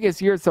world's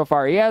biggest year so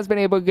far. He has been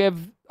able to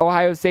give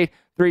Ohio State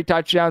 3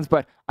 touchdowns,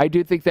 but I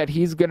do think that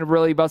he's going to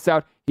really bust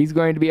out. He's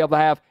going to be able to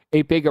have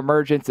a big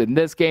emergence in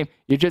this game.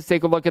 You just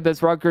take a look at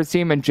this Rutgers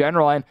team in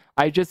general, and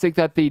I just think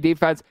that the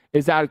defense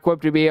is not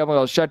equipped to be able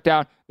to shut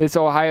down this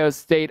Ohio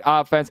State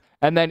offense.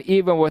 And then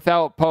even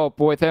without Pope,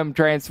 with him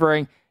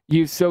transferring,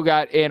 you've still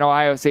got an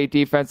Ohio State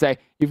defense that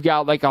you've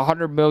got like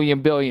 100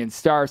 million billion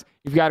stars.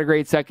 You've got a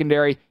great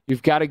secondary.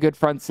 You've got a good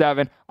front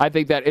seven. I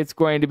think that it's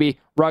going to be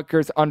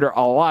Rutgers under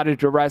a lot of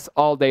duress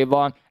all day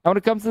long. And when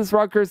it comes to this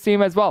Rutgers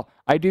team as well,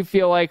 I do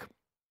feel like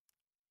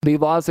the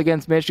loss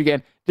against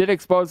Michigan did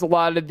expose a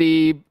lot of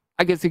the,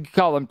 I guess you could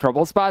call them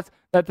trouble spots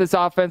that this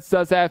offense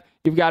does have.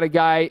 You've got a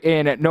guy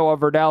in Noah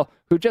Verdell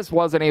who just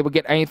wasn't able to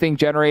get anything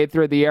generated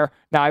through the air.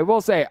 Now, I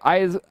will say,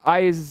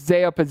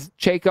 Isaiah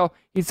Pacheco,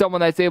 he's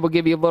someone that's able to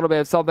give you a little bit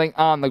of something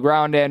on the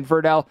ground, and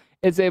Verdell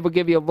is able to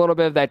give you a little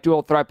bit of that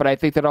dual threat, but I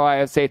think that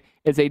Ohio State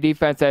is a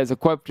defense that is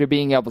equipped to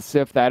being able to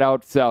sift that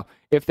out. So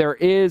if there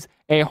is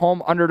a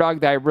home underdog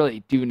that I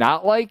really do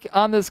not like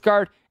on this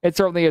card, it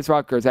certainly is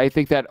Rutgers. I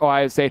think that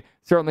Ohio State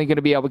certainly going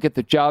to be able to get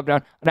the job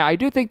done. Now, I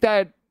do think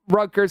that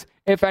Rutgers,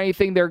 if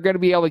anything, they're going to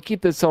be able to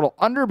keep this total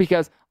under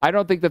because I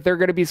don't think that they're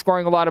going to be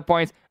scoring a lot of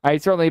points. I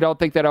certainly don't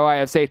think that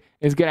Ohio State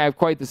is going to have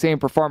quite the same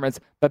performance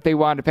that they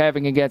wound up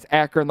having against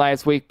Akron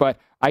last week, but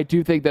I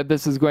do think that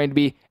this is going to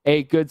be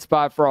a good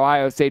spot for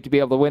Ohio State to be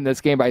able to win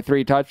this game by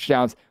 3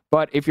 touchdowns.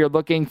 But if you're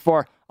looking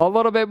for a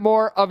little bit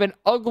more of an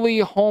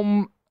ugly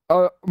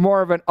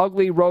more of an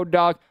ugly road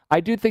dog, I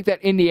do think that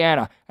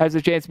Indiana has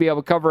a chance to be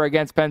able to cover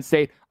against Penn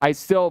State. I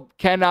still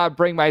cannot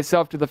bring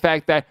myself to the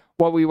fact that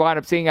what we wound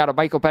up seeing out of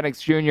Michael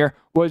Penix Jr.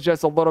 was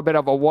just a little bit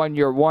of a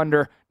one-year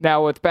wonder.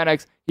 Now with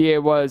Penix, he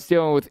was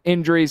dealing with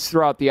injuries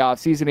throughout the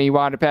offseason. He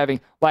wound up having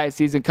last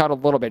season cut a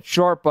little bit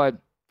short, but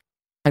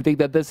I think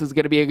that this is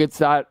going to be a good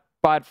spot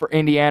for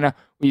Indiana.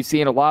 We've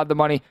seen a lot of the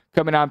money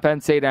coming on Penn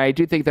State, and I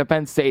do think that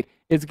Penn State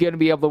is going to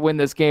be able to win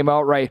this game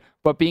outright,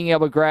 but being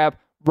able to grab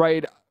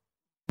right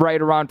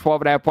around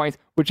 12.5 points,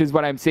 which is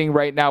what I'm seeing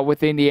right now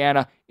with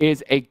Indiana,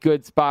 is a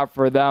good spot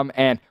for them.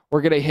 And we're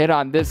going to hit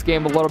on this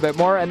game a little bit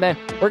more, and then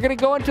we're going to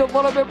go into a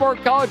little bit more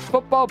college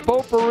football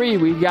potpourri.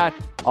 We've got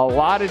a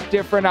lot of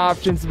different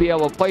options to be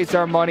able to place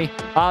our money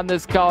on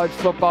this college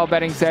football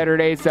betting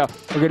Saturday, so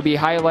we're going to be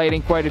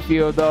highlighting quite a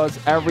few of those.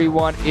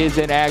 Everyone is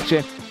in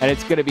action, and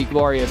it's going to be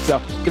glorious. So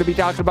we're going to be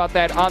talking about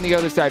that on the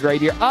other side right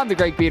here on the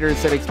Greg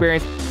Peterson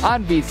Experience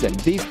on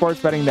VSiN, the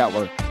Sports Betting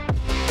Network.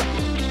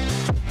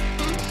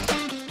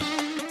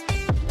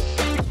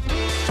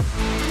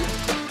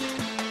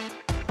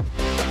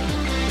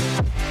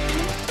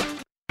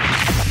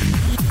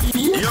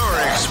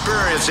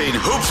 Experiencing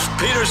Hoops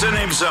Peterson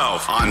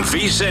himself on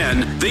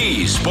VSiN,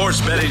 the Sports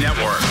Betting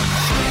Network.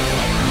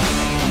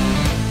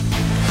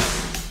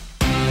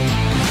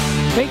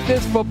 Make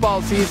this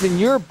football season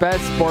your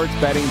best sports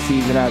betting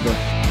season ever.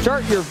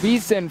 Start your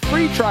VSiN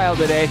free trial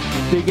today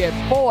to get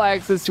full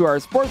access to our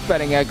sports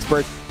betting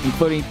experts,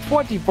 including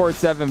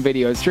 24/7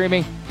 video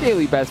streaming,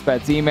 daily best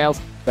bets emails,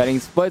 betting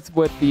splits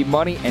with the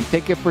money and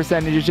ticket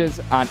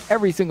percentages on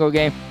every single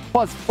game,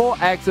 plus full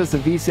access to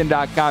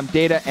VSiN.com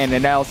data and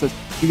analysis.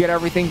 You get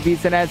everything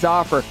VSiN has to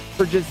offer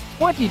for just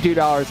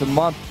 $22 a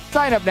month.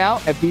 Sign up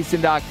now at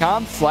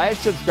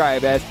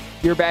VSiN.com/subscribe. As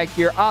you're back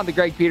here on the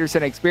Greg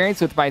Peterson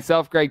Experience with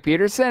myself, Greg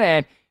Peterson,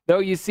 and though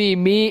you see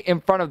me in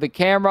front of the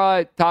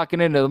camera talking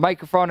into the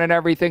microphone and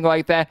everything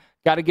like that,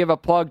 got to give a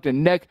plug to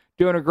Nick,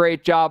 doing a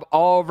great job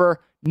all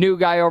over. New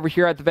guy over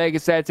here at the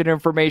Vegas Stats and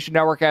Information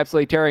Network,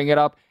 absolutely tearing it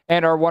up,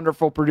 and our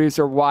wonderful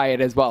producer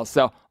Wyatt as well.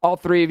 So all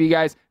three of you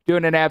guys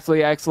doing an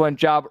absolutely excellent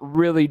job.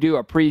 Really do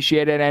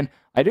appreciate it, and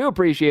I do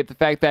appreciate the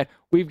fact that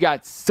we've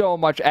got so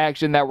much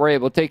action that we're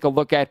able to take a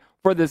look at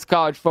for this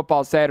college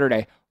football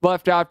Saturday.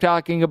 Left off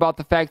talking about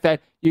the fact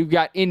that you've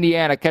got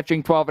Indiana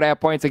catching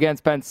 12.5 points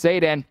against Penn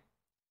State, and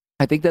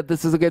I think that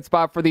this is a good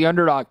spot for the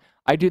underdog.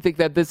 I do think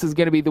that this is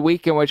going to be the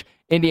week in which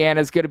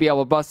Indiana is going to be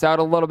able to bust out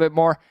a little bit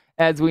more.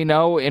 As we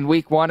know, in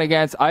week 1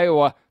 against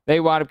Iowa, they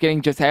wound up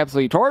getting just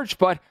absolutely torched,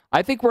 but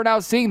I think we're now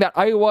seeing that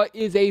Iowa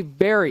is a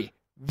very,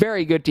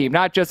 very good team,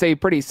 not just a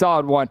pretty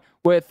solid one.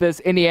 With this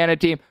Indiana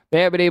team,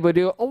 they have been able to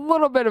do a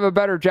little bit of a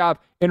better job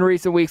in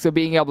recent weeks of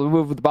being able to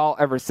move the ball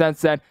ever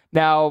since then.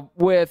 Now,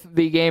 with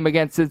the game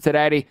against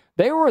Cincinnati,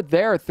 they were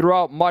there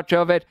throughout much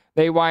of it.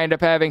 They wind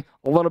up having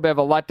a little bit of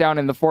a letdown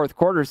in the fourth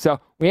quarter. So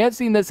we have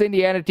seen this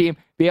Indiana team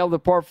be able to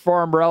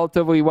perform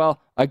relatively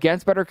well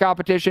against better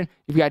competition.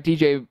 You've got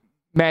DJ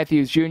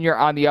Matthews Jr.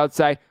 on the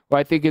outside, who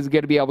I think is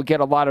going to be able to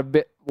get a lot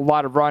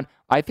of run.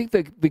 I think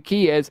the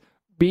key is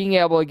being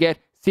able to get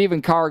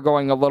Stephen Carr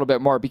going a little bit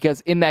more,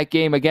 because in that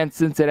game against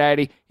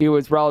Cincinnati, he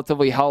was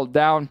relatively held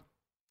down.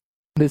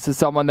 This is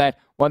someone that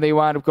when they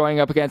wound up going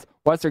up against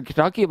Western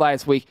Kentucky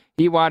last week,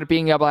 he wound up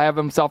being able to have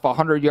himself a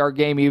 100-yard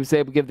game. He was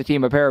able to give the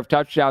team a pair of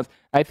touchdowns.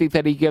 I think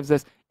that he gives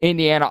us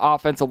Indiana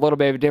offense, a little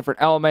bit of a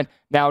different element.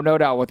 Now, no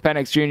doubt with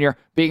Penix Jr.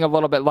 being a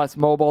little bit less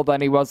mobile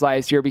than he was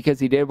last year because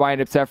he did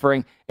wind up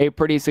suffering a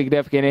pretty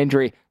significant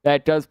injury.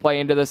 That does play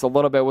into this a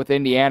little bit with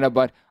Indiana,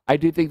 but I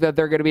do think that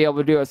they're going to be able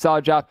to do a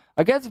solid job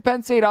against a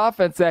Penn State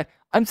offense that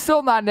I'm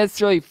still not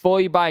necessarily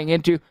fully buying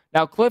into.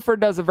 Now, Clifford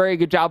does a very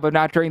good job of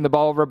not turning the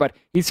ball over, but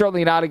he's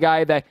certainly not a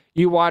guy that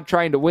you want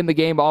trying to win the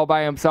game all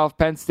by himself.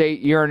 Penn State,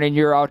 year in and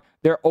year out,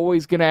 they're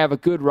always going to have a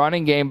good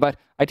running game, but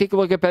I take a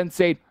look at Penn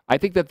State. I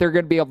think that they're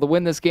going to be able to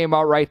win this game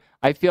outright.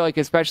 I feel like,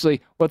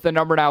 especially with the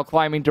number now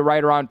climbing to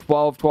right around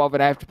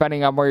 12.5,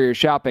 depending on where you're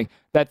shopping,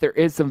 that there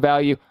is some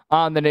value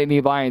on the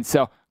Nittany Lions.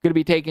 So, going to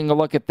be taking a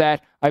look at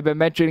that. I've been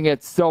mentioning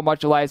it so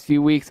much the last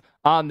few weeks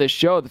on the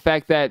show. The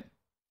fact that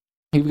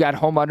you've got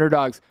home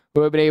underdogs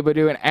who have been able to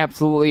do an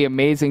absolutely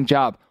amazing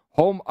job.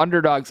 Home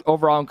underdogs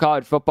overall in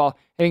college football,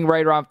 hitting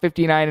right around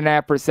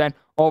 59.5%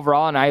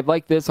 overall, and I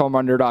like this home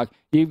underdog.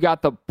 You've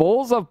got the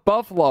Bulls of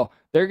Buffalo.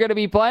 They're going to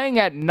be playing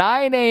at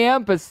 9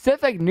 a.m.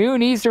 Pacific,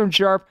 noon Eastern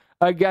sharp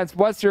against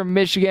Western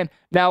Michigan.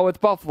 Now with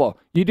Buffalo,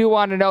 you do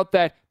want to note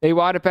that they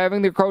wound up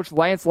having their coach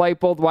Lance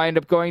Leipold wind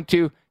up going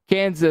to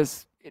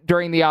Kansas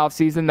during the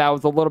offseason. That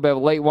was a little bit of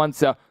a late one,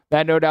 so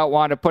that no doubt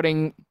wound up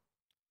putting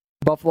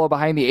Buffalo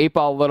behind the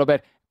 8-ball a little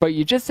bit. But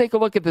you just take a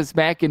look at this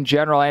MAC in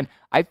general, and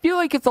I feel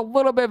like it's a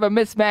little bit of a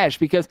mismatch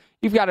because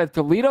you've got a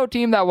Toledo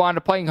team that wound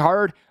up playing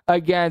hard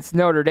against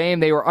Notre Dame.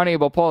 They were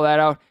unable to pull that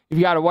out.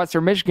 You've got a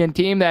Western Michigan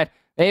team that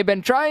they've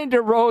been trying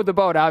to row the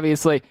boat.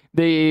 Obviously,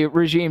 the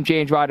regime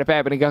change wound up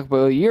happening a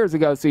couple of years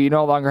ago, so you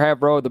no longer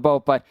have rowed the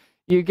boat. But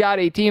you got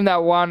a team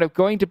that wound up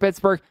going to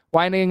Pittsburgh,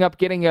 winding up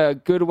getting a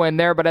good win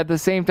there. But at the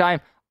same time,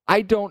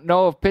 I don't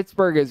know if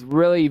Pittsburgh is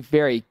really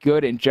very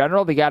good in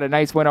general. They got a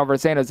nice win over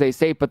San Jose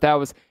State, but that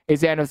was a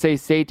San Jose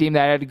State team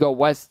that had to go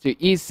west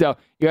to east, so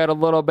you had a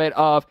little bit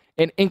of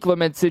an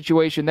inclement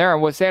situation there.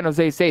 And with San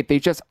Jose State, they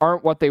just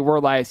aren't what they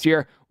were last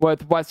year.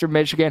 With Western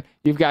Michigan,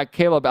 you've got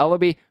Caleb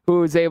Ellaby,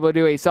 who is able to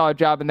do a solid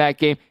job in that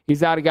game.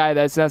 He's not a guy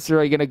that's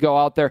necessarily going to go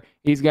out there.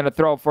 He's going to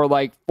throw for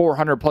like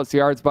 400-plus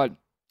yards, but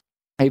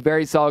a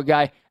very solid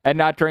guy and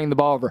not turning the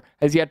ball over.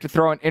 Has yet to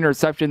throw an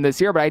interception this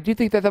year, but I do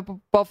think that the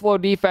Buffalo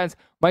defense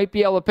might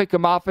be able to pick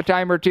him off a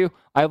time or two.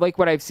 I like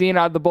what I've seen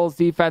out of the Bulls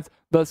defense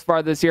thus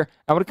far this year.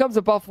 And when it comes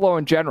to Buffalo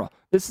in general,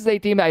 this is a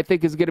team that I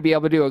think is going to be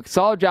able to do a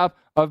solid job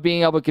of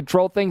being able to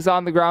control things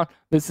on the ground.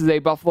 This is a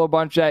Buffalo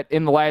bunch that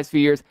in the last few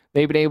years,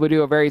 they've been able to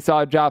do a very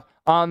solid job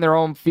on their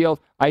own field.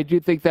 I do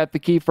think that the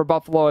key for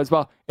Buffalo as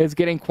well is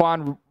getting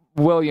Quan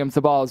Williams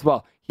the ball as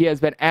well. He has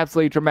been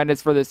absolutely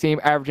tremendous for this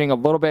team, averaging a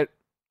little bit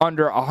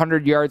under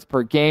 100 yards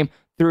per game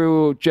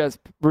through just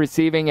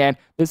receiving. And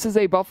this is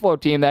a Buffalo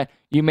team that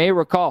you may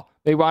recall,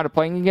 they wound up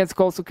playing against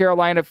Coastal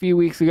Carolina a few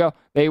weeks ago.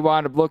 They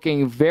wound up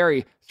looking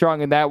very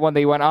strong in that one.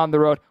 They went on the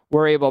road,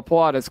 were able to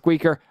pull out a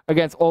squeaker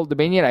against Old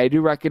Dominion. I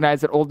do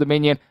recognize that Old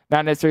Dominion,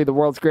 not necessarily the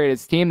world's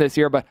greatest team this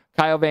year, but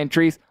Kyle Van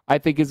Treese, I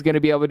think, is going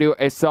to be able to do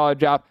a solid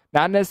job.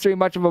 Not necessarily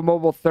much of a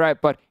mobile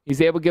threat, but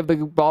he's able to give the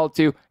ball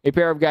to a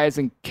pair of guys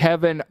in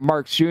Kevin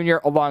Marks Jr.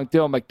 along with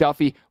Dylan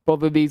McDuffie.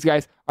 Both of these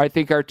guys, I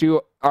think,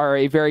 are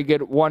a very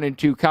good 1 and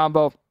 2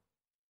 combo.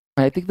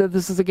 I think that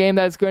this is a game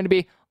that's going to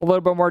be a little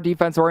bit more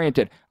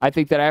defense-oriented. I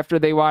think that after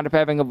they wound up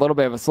having a little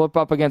bit of a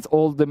slip-up against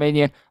Old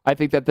Dominion, I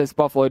think that this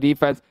Buffalo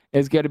defense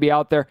is going to be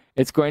out there.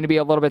 It's going to be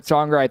a little bit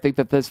stronger. I think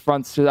that this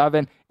front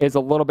seven is a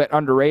little bit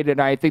underrated,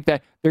 and I think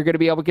that they're going to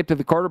be able to get to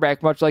the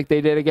quarterback much like they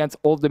did against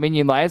Old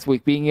Dominion last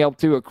week, being able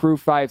to accrue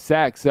 5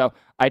 sacks. So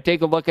I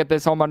take a look at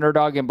this home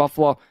underdog in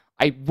Buffalo.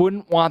 I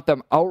wouldn't want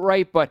them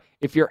outright, but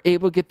if you're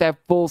able to get that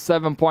full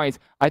 7 points,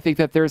 I think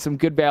that there's some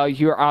good value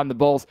here on the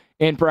Bulls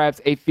in perhaps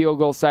a field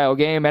goal style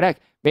game. And heck,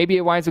 maybe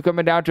it winds up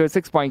coming down to a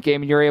 6-point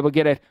game and you're able to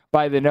get it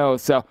by the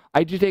nose. So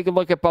I do take a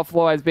look at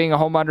Buffalo as being a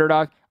home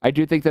underdog. I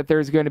do think that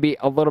there's going to be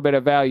a little bit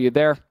of value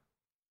there.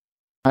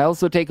 I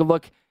also take a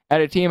look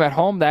at a team at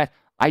home that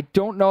I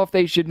don't know if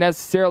they should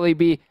necessarily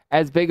be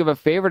as big of a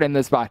favorite in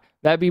this spot.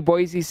 That'd be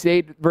Boise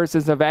State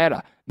versus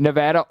Nevada.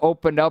 Nevada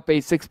opened up a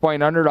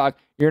 6-point underdog.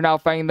 You're now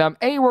finding them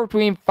anywhere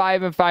between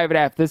 5 and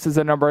 5.5. This is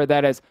a number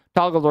that has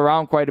toggled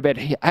around quite a bit.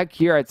 Heck,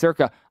 here at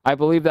Circa, I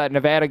believe that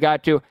Nevada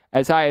got to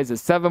as high as a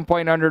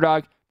 7-point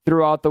underdog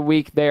throughout the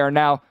week. They are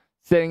now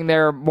sitting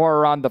there more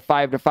around the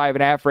 5 to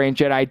 5.5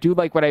 range, and I do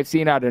like what I've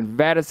seen out of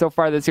Nevada so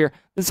far this year.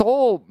 This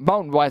whole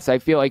Mountain West, I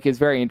feel like, is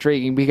very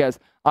intriguing because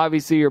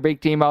obviously your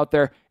big team out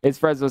there is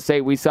Fresno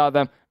State. We saw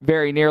them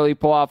very nearly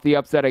pull off the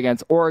upset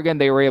against Oregon.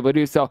 They were able to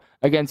do so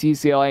against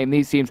UCLA, and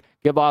these teams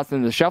get lost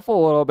in the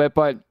shuffle a little bit,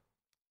 but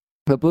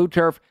the blue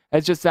turf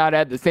has just not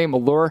had the same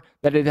allure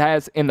that it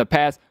has in the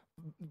past.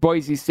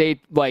 Boise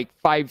State, like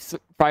five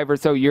or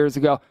so years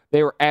ago,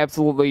 they were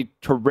absolutely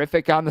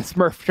terrific on the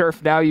Smurf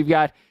turf. Now you've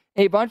got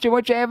a bunch in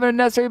which I haven't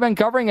necessarily been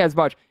covering as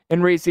much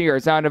in recent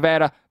years. Now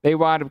Nevada, they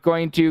wound up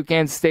going to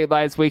Kansas State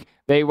last week.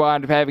 They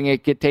wound up having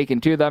it get taken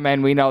to them,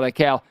 and we know that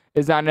Cal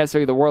is not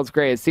necessarily the world's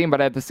greatest team,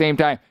 but at the same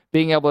time,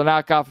 being able to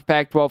knock off a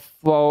Pac-12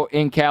 flow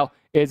in Cal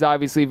is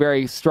obviously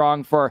very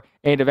strong for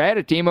a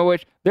Nevada team, in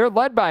which they're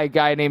led by a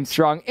guy named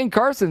Strong, and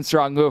Carson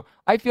Strong, who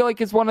I feel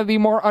like is one of the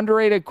more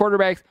underrated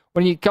quarterbacks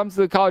when he comes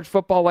to the college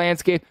football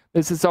landscape.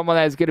 This is someone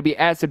that is going to be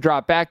asked to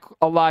drop back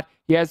a lot.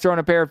 He has thrown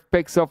a pair of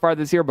picks so far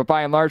this year, but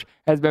by and large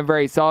has been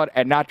very solid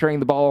at not turning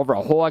the ball over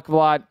a whole heck of a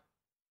lot.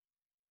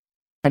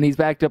 And he's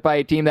backed up by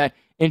a team that,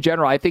 in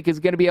general, I think is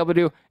going to be able to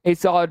do a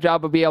solid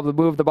job of being able to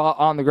move the ball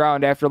on the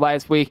ground after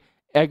last week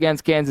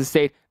against Kansas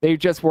State. They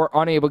just were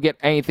unable to get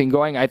anything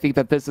going. I think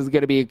that this is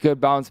going to be a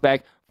good bounce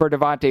back for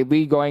Devontae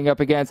Lee going up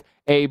against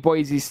a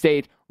Boise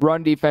State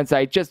run defense.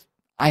 I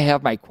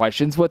have my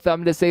questions with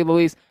them, to say the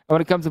least. And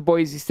when it comes to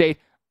Boise State,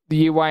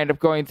 you wind up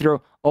going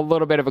through a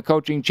little bit of a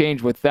coaching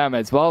change with them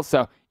as well.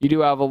 So you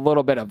do have a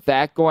little bit of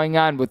that going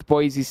on with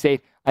Boise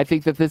State. I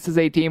think that this is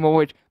a team in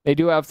which they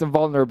do have some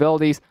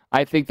vulnerabilities.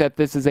 I think that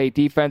this is a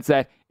defense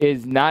that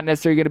is not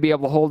necessarily going to be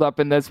able to hold up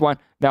in this one.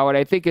 Now, what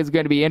I think is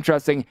going to be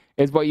interesting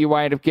is what you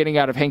wind up getting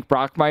out of Hank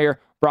Brockmeyer.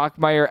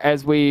 Brockmeyer,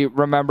 as we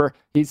remember,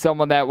 he's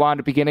someone that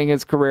wound up beginning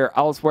his career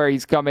elsewhere.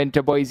 He's come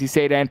into Boise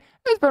State and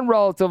has been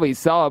relatively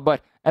solid,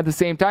 but at the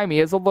same time, he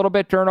is a little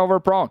bit turnover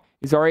prone.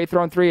 He's already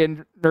thrown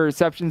 3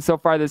 interceptions so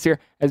far this year,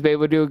 has been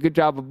able to do a good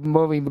job of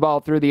moving the ball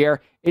through the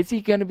air. Is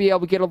he going to be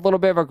able to get a little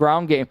bit of a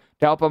ground game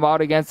to help him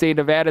out against a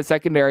Nevada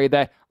secondary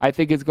that I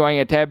think is going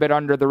a tad bit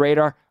under the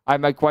radar? I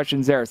have my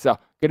questions there. So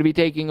going to be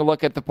taking a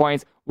look at the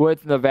points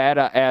with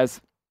Nevada,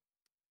 as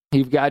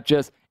you've got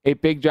just a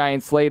big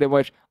giant slate in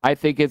which I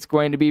think it's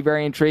going to be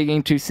very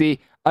intriguing to see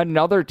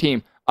another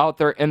team out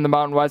there in the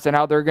Mountain West and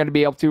how they're going to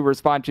be able to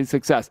respond to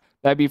success.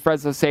 That'd be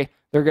Fresno State.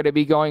 They're going to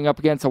be going up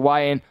against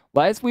Hawaii. And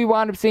last we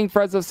wound up seeing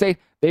Fresno State,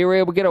 they were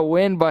able to get a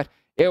win, but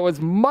it was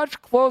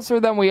much closer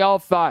than we all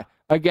thought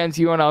against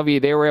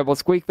UNLV. They were able to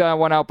squeak that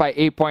one out by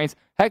 8 points.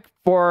 Heck,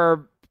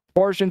 for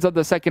portions of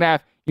the second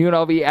half,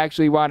 UNLV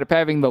actually wound up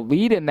having the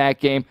lead in that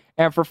game.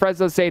 And for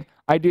Fresno State,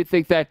 I do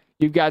think that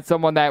you've got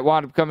someone that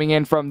wound up coming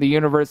in from the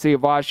University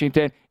of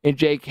Washington in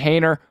Jake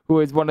Haener, who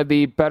is one of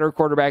the better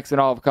quarterbacks in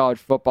all of college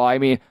football. I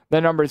mean,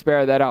 the numbers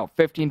bear that out.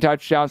 15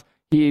 touchdowns.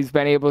 He's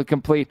been able to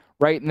complete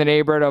right in the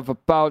neighborhood of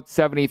about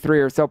 73%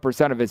 or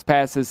so of his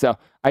passes. So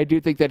I do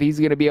think that he's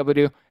going to be able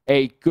to do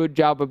a good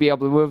job of being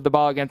able to move the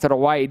ball against a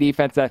Hawaii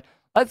defense that,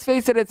 let's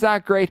face it, it's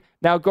not great.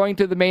 Now, going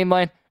to the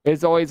mainland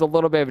is always a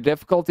little bit of a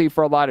difficulty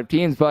for a lot of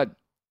teams, but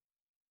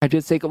I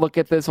just take a look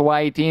at this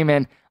Hawaii team,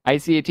 and I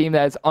see a team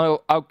that is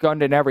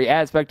outgunned in every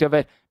aspect of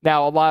it.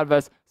 Now, a lot of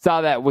us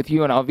saw that with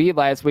UNLV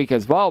last week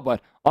as well,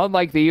 but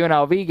unlike the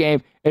UNLV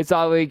game, it's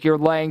not like you're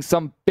laying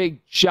some big,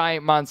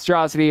 giant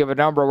monstrosity of a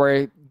number where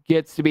it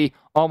gets to be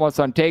almost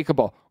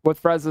untakeable. With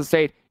Fresno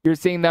State, you're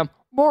seeing them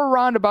more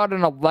around about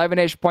an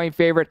 11-ish point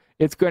favorite.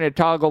 It's going to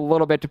toggle a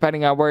little bit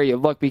depending on where you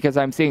look, because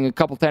I'm seeing a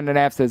couple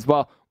 10.5s as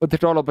well, with the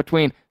total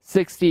between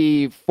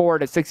 64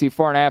 to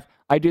 64.5.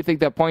 I do think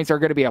that points are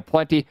going to be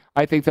aplenty.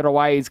 I think that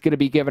Hawaii is going to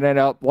be giving it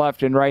up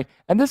left and right.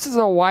 And this is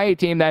a Hawaii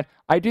team that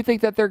I do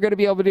think that they're going to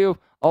be able to do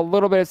a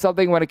little bit of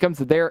something when it comes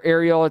to their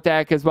aerial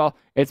attack as well.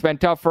 It's been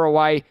tough for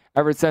Hawaii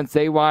ever since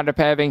they wound up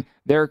having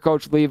their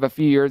coach leave a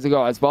few years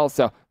ago as well.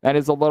 So that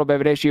is a little bit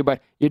of an issue.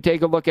 But you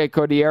take a look at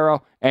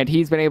Cordero, and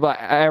he's been able to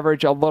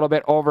average a little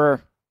bit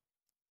over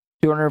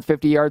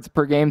 250 yards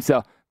per game.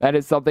 So that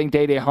is something.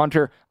 Day-Day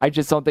Hunter, I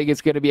just don't think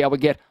it's going to be able to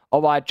get a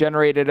lot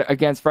generated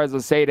against Fresno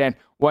State. And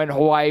when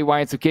Hawaii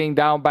winds up getting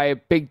down by a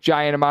big,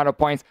 giant amount of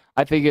points,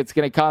 I think it's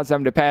going to cause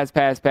them to pass.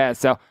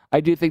 So I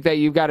do think that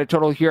you've got a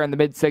total here in the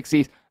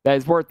mid-60s that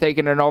is worth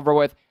taking it over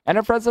with. And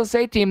a Fresno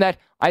State team that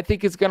I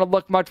think is going to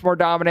look much more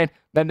dominant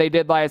than they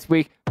did last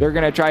week. They're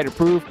going to try to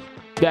prove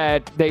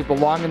that they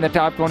belong in the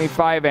top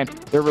 25, and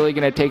they're really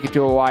going to take it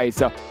to Hawaii.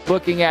 So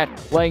looking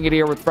at laying it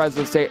here with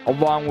Fresno State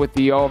along with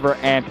the over.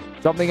 And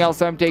something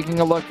else I'm taking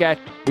a look at,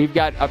 we've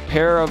got a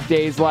pair of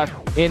days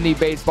left in the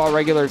baseball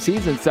regular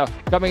season. So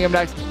coming up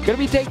next, going to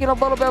be taking a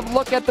little bit of a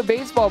look at the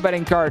baseball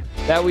betting card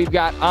that we've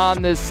got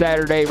on this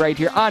Saturday right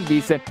here on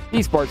VSiN,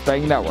 the Sports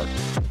Betting Network.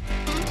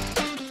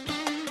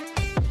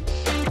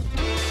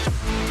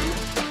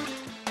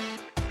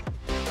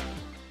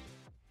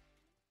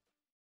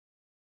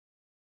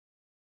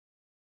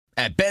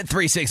 At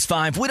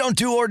Bet365, we don't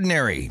do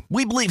ordinary.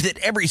 We believe that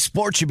every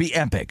sport should be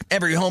epic.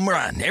 Every home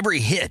run, every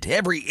hit,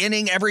 every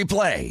inning, every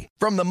play.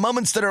 From the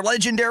moments that are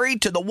legendary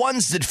to the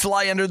ones that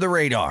fly under the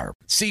radar.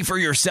 See for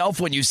yourself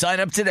when you sign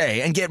up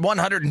today and get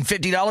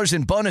 $150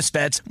 in bonus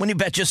bets when you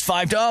bet just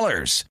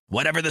 $5.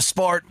 Whatever the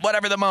sport,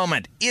 whatever the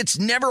moment, it's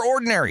never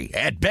ordinary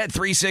at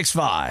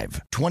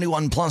Bet365.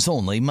 21 plus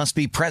only. Must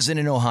be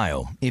present in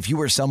Ohio. If you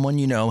or someone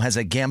you know has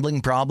a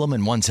gambling problem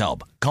and wants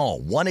help,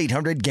 call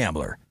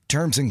 1-800-GAMBLER.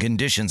 Terms and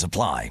conditions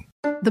apply.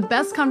 The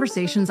best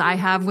conversations I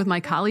have with my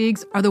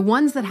colleagues are the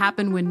ones that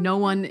happen when no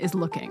one is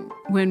looking,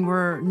 when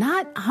we're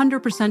not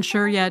 100%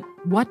 sure yet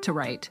what to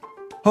write.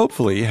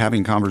 Hopefully,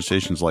 having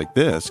conversations like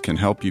this can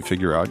help you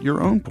figure out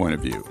your own point of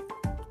view.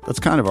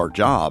 That's kind of our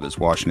job as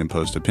Washington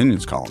Post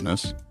opinions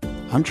columnists.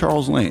 I'm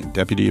Charles Lane,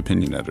 Deputy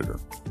Opinion Editor.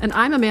 And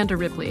I'm Amanda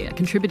Ripley, a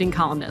contributing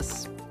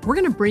columnist. We're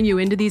going to bring you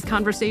into these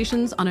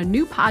conversations on a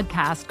new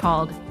podcast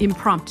called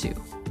Impromptu.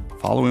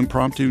 Follow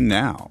Impromptu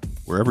now,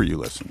 wherever you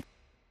listen.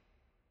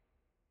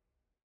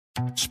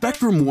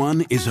 Spectrum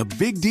One is a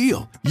big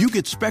deal. You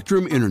get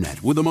Spectrum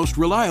Internet with the most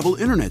reliable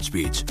internet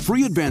speeds,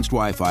 free advanced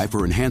Wi-Fi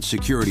for enhanced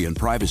security and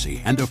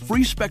privacy, and a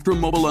free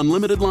Spectrum Mobile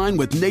unlimited line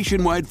with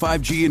nationwide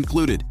 5G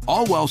included,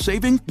 all while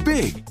saving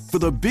big. For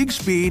the big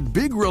speed,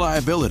 big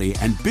reliability,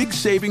 and big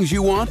savings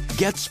you want,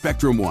 get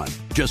Spectrum One.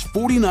 Just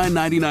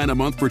 $49.99 a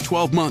month for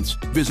 12 months.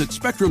 Visit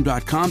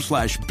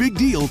spectrum.com/big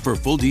deal for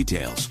full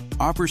details.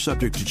 Offer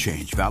subject to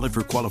change. Valid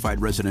for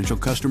qualified residential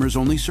customers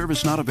only.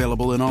 Service not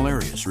available in all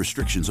areas.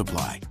 Restrictions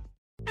apply.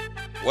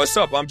 What's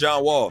up? I'm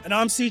John Wall. And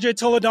I'm CJ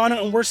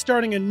Toledano, and we're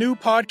starting a new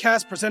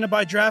podcast presented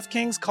by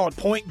DraftKings called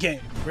Point Game.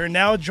 We're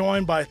now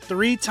joined by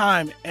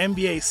three-time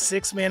NBA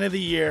Sixth Man of the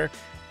Year,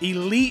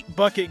 elite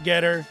bucket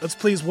getter. Let's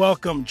please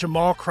welcome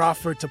Jamal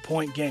Crawford to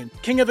Point Game.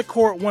 King of the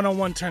Court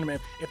one-on-one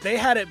tournament. If they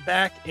had it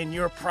back in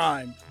your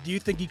prime, do you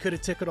think you could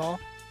have took it all?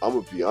 I'm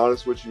going to be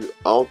honest with you.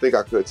 I don't think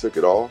I could have took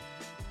it all,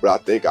 but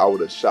I think I would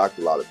have shocked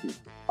a lot of people.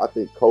 I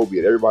think Kobe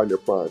and everybody in their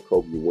prime,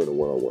 Kobe would win a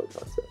one-on-one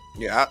contest.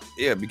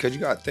 Yeah, because you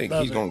got to think.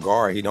 He's going to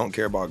guard. He don't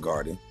care about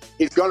guarding.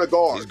 He's going to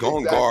guard. He's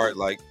going to guard.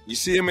 Like, you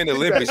see him in the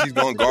Olympics, he's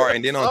going to guard.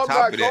 And then on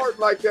top of that. I'm not guarding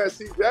like that,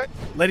 CJ.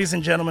 Ladies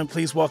and gentlemen,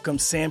 please welcome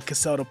Sam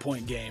Cassell to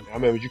Point Game. I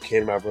remember you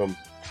came to my room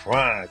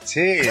crying,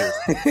 tears.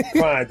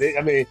 Crying.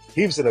 I mean,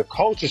 he was in a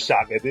culture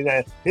shock. And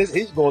then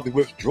he's going through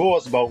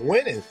withdrawals about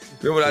winning.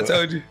 Remember what I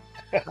told you?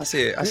 I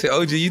said,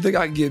 OG, you think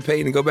I can get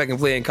paid and go back and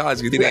play in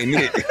college because it ain't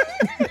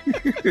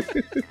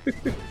it?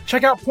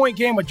 Check out Point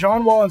Game with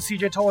John Wall and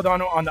CJ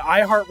Toledano on the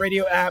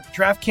iHeartRadio app,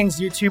 DraftKings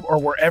YouTube, or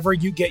wherever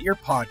you get your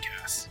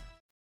podcasts.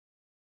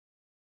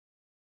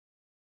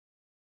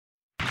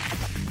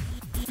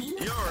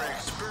 You're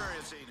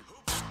experiencing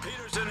Hoops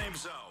Peterson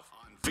himself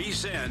on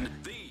VSiN,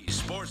 the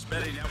Sports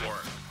Betting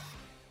Network.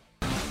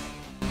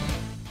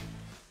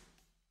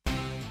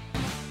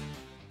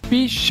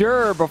 Be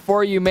sure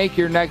before you make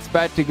your next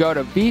bet to go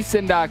to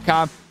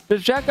VSiN.com to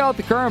check out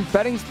the current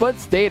betting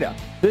splits data.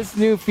 This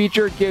new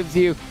feature gives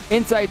you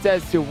insights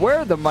as to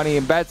where the money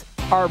and bets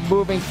are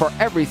moving for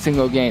every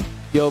single game.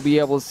 You'll be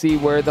able to see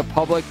where the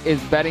public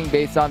is betting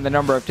based on the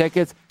number of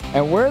tickets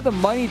and where the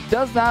money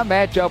does not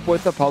match up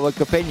with the public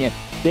opinion.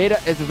 Data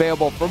is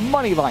available for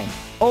money line,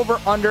 over,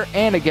 under,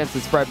 and against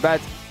the spread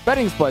bets.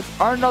 Betting splits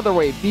are another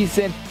way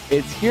VSiN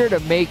is here to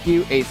make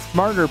you a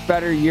smarter,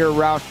 better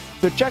year-round.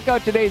 So check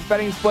out today's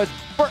betting splits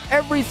for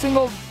every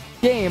single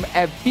game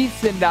at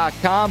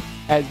VSiN.com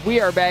as we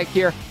are back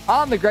here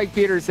on the Greg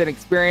Peterson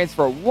Experience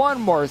for one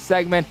more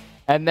segment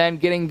and then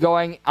getting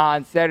going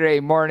on Saturday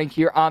morning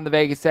here on the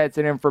Vegas Stats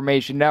and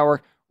Information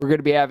Network. We're going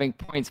to be having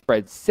Point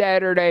Spread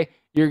Saturday.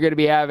 You're going to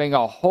be having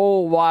a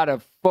whole lot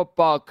of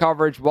football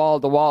coverage wall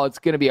to wall. It's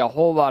going to be a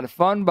whole lot of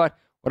fun, but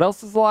what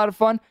else is a lot of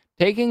fun?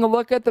 Taking a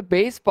look at the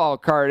baseball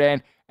card.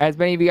 And as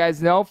many of you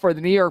guys know, for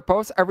the New York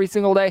Post, every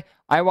single day,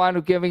 I wind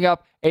up giving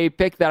up a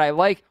pick that I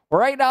like. We're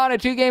right now on a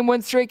 2-game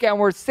win streak, and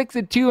we're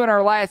 6-2 in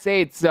our last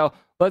 8. So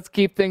let's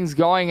keep things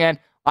going. And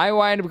I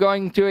wind up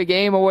going to a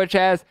game which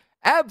has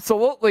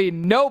absolutely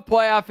no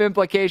playoff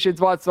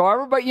implications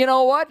whatsoever. But you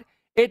know what?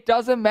 It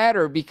doesn't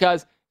matter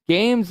because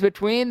games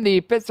between the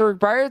Pittsburgh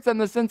Pirates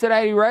and the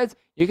Cincinnati Reds,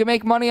 you can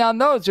make money on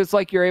those just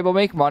like you're able to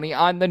make money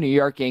on the New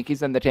York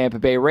Yankees and the Tampa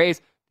Bay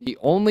Rays. The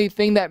only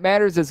thing that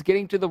matters is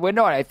getting to the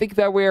window, and I think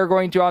that we are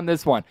going to on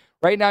this one.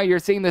 Right now, you're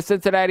seeing the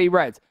Cincinnati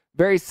Reds,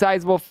 very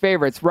sizable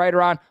favorites, right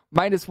around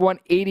minus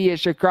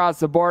 180-ish across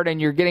the board, and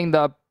you're getting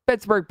the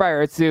Pittsburgh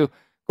Pirates, who,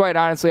 quite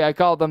honestly, I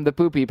call them the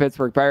poopy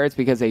Pittsburgh Pirates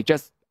because they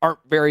just aren't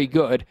very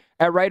good,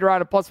 at right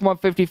around a plus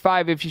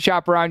 155. If you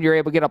shop around, you're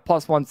able to get a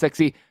plus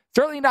 160.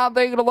 Certainly not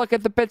taking a look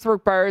at the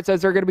Pittsburgh Pirates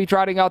as they're going to be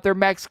trotting out their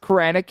Max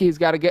Kranick. He's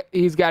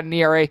got an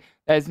ERA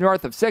that is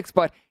north of 6,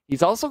 but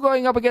he's also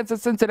going up against the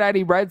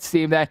Cincinnati Reds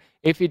team that,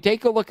 if you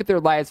take a look at their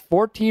last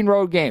 14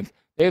 road games,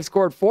 they've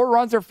scored 4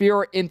 runs or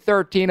fewer in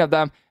 13 of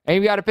them. And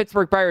you've got a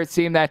Pittsburgh Pirates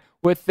team that,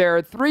 with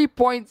their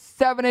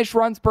 3.7-ish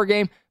runs per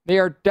game, they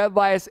are dead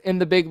last in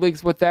the big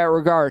leagues with that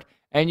regard.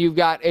 And you've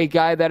got a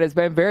guy that has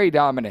been very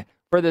dominant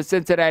for the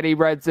Cincinnati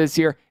Reds this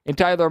year in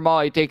Tyler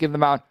Mahle taking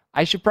them out.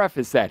 I should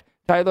preface that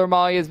Tyler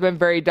Mahle has been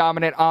very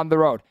dominant on the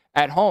road.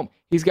 At home,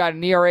 he's got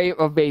an ERA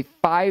of a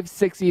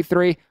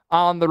 5.63.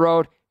 On the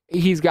road,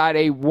 he's got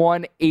a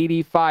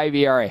 1.85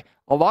 ERA.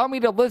 Allow me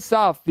to list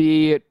off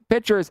the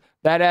pitchers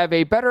that have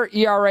a better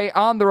ERA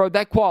on the road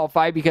that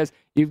qualify, because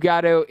you've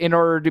got to, in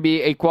order to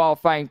be a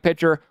qualifying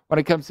pitcher when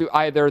it comes to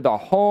either the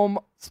home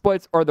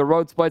splits or the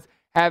road splits,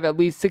 have at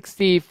least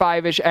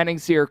 65-ish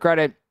innings to your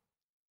credit.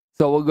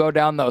 So we'll go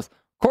down those.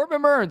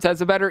 Corbin Burnes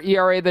has a better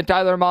ERA than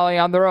Tyler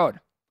Mahle on the road.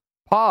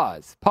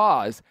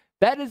 Pause.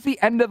 That is the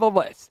end of the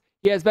list.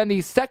 He has been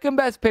the second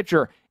best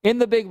pitcher in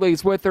the big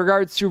leagues with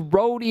regards to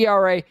road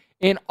ERA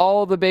in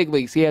all the big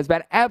leagues. He has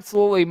been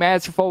absolutely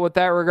masterful with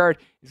that regard.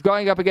 He's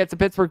going up against the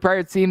Pittsburgh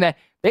Pirates team that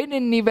they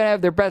didn't even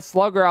have their best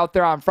slugger out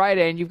there on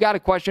Friday, and you've got to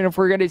question if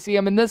we're going to see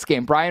him in this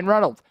game. Brian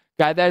Reynolds,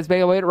 guy that has been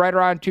able to hit right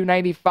around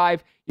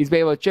 295. He's been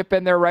able to chip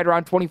in there right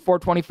around 24,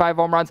 25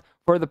 home runs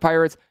for the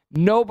Pirates.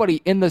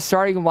 Nobody in the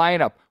starting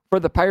lineup for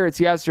the Pirates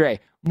yesterday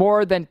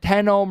more than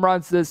 10 home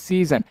runs this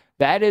season.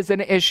 That is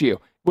an issue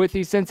with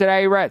the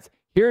Cincinnati Reds.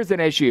 Here's an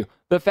issue.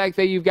 The fact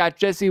that you've got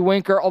Jesse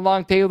Winker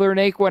along Taylor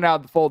Naquin out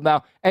of the fold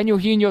now, and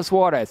Eugenio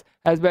Suarez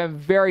has been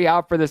very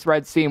out for this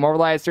Reds team. Over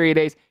the last 3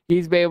 days,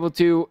 he's been able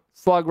to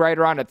slug right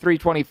around a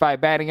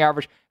 .325 batting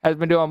average, has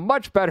been doing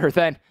much better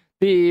than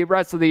the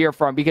rest of the year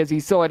from, because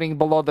he's still hitting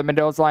below the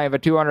Mendoza line of a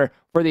 200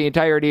 for the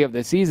entirety of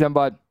the season.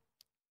 But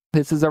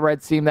this is a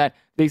Reds team that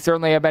they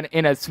certainly have been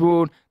in a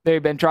swoon.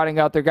 They've been trotting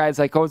out their guys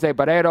like Jose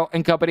Barrero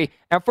and company.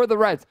 And for the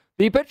Reds,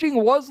 the pitching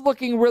was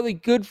looking really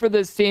good for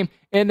this team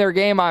in their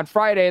game on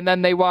Friday, and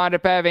then they wound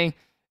up having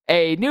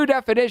a new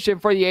definition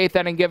for the 8th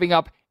inning, giving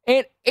up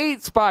an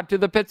 8 spot to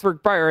the Pittsburgh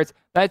Pirates.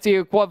 That's the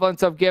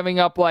equivalent of giving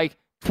up like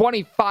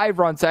 25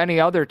 runs to any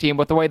other team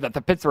with the way that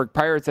the Pittsburgh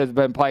Pirates has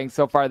been playing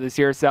so far this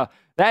year. So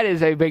that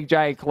is a big,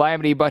 giant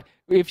calamity. But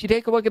if you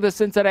take a look at the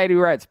Cincinnati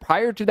Reds,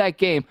 prior to that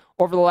game,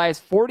 over the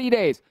last 40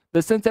 days,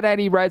 the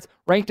Cincinnati Reds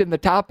ranked in the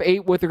top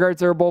 8 with regards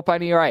to their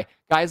bullpen ERA.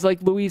 Guys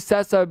like Luis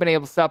Cessa have been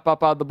able to step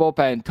up out of the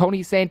bullpen.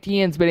 Tony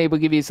Santillan's been able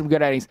to give you some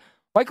good innings.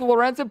 Michael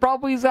Lorenzen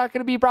probably is not going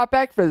to be brought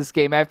back for this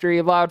game after he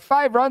allowed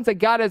 5 runs and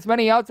got as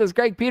many outs as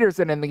Greg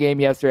Peterson in the game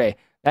yesterday.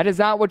 That is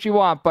not what you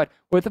want, but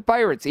with the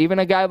Pirates, even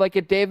a guy like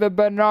a David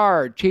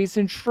Bernard,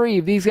 Jason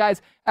Shreve, these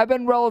guys have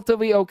been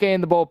relatively okay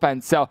in the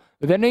bullpen. So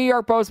the New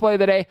York Post play of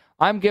the day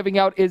I'm giving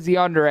out is the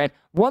under. And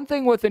one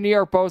thing with the New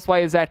York Post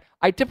play is that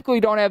I typically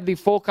don't have the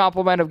full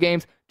complement of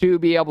games to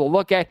be able to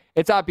look at.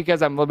 It's not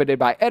because I'm limited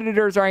by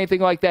editors or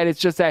anything like that. It's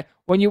just that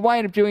when you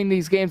wind up doing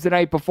these games the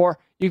night before,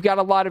 you've got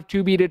a lot of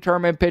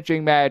to-be-determined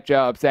pitching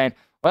matchups. And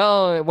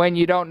well, when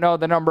you don't know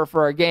the number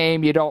for a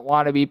game, you don't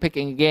want to be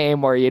picking a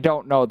game where you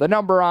don't know the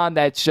number on.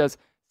 That's just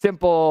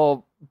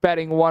simple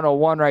betting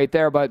 101 right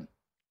there. But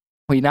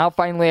we now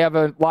finally have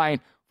a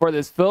line for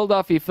this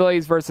Philadelphia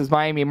Phillies versus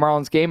Miami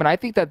Marlins game, and I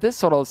think that this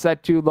total is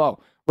set too low.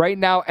 Right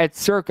now at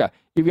circa,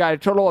 you've got a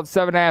total of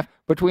 7.5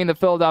 between the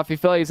Philadelphia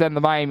Phillies and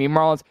the Miami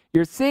Marlins.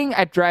 You're seeing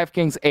at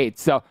DraftKings 8.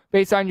 So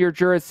based on your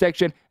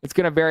jurisdiction, it's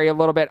going to vary a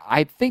little bit.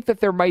 I think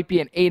that there might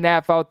be an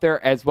 8.5 out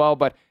there as well,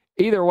 but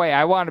either way,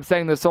 I wound up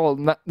setting this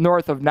total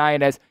north of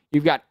 9 as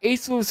you've got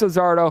Jesus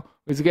Luzardo,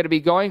 who's going to be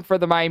going for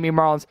the Miami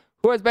Marlins,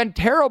 who has been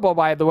terrible,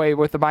 by the way,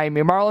 with the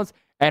Miami Marlins,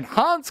 and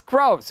Hans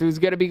Kraus, who's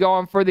going to be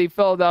going for the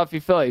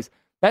Philadelphia Phillies.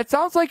 That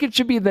sounds like it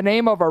should be the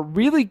name of a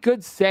really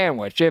good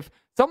sandwich. If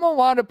someone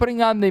wanted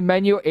putting on the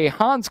menu a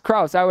Hans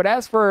Kraus, I would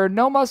ask for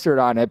no mustard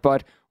on it.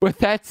 But with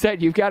that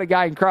said, you've got a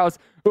guy in Kraus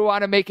who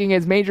wound up making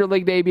his major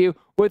league debut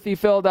with the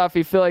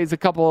Philadelphia Phillies a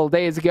couple of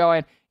days ago,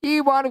 and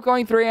he wound up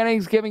going 3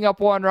 innings, giving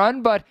up 1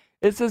 run, but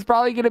this is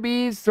probably going to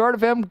be sort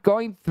of him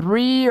going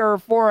 3 or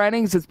 4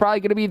 innings. It's probably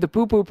going to be the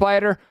poo-poo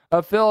platter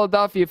of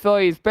Philadelphia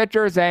Phillies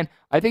pitchers, and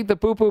I think the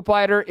poo-poo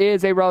platter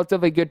is a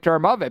relatively good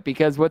term of it,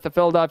 because with the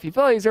Philadelphia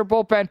Phillies, their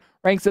bullpen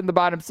ranks in the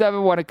bottom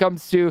 7 when it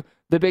comes to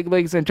the big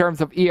leagues in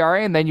terms of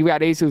ERA, and then you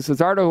got Jesus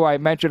Luzardo, who I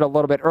mentioned a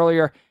little bit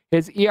earlier,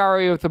 his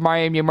ERA with the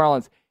Miami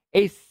Marlins,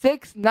 a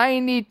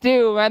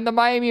 6.92, and the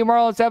Miami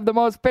Marlins have the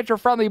most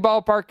pitcher-friendly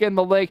ballpark in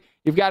the league.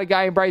 You've got a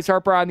guy in Bryce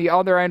Harper on the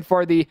other end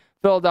for the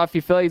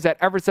Philadelphia Phillies that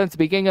ever since the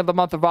beginning of the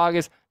month of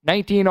August,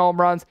 19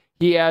 home runs.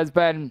 He has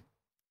been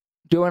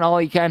doing all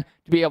he can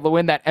to be able to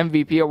win that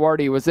MVP award.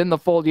 He was in the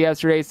fold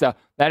yesterday, so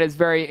that is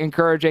very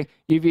encouraging.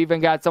 You've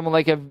even got someone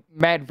like a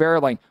Matt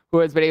Verling, who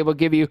has been able to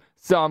give you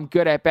some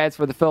good at-bats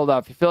for the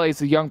Philadelphia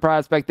Phillies, a young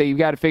prospect that you've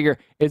got to figure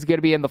is going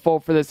to be in the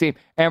fold for this team.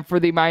 And for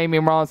the Miami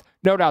Marlins,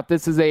 no doubt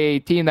this is a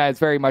team that is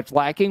very much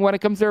lacking when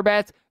it comes to their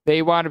bats.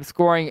 They wound up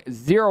scoring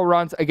 0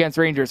 runs against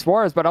Ranger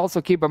Suarez, but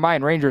also keep in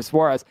mind, Ranger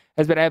Suarez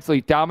has been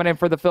absolutely dominant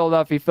for the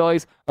Philadelphia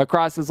Phillies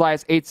across his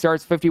last 8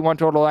 starts, 51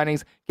 total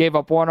innings, gave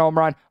up 1 home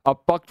run, a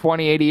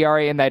 .128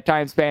 ERA in that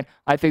time span.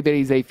 I think that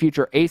he's a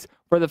future ace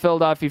for the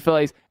Philadelphia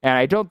Phillies, and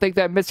I don't think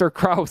that Mr.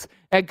 Kraus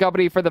and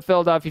company for the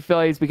Philadelphia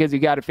Phillies, because you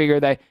got to figure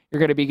that you're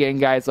going to be getting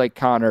guys like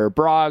Connor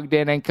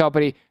Brogdon and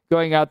company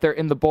going out there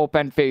in the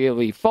bullpen.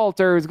 Bailey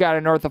Falter, who's got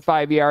a north of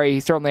 5 ERA, he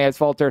certainly has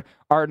faltered,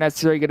 aren't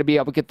necessarily going to be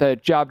able to get the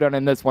job done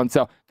in this one.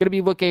 So going to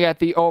be looking at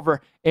the over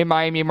in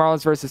Miami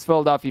Marlins versus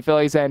Philadelphia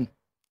Phillies, and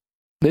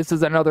this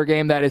is another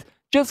game that is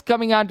just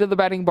coming onto the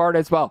betting board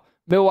as well.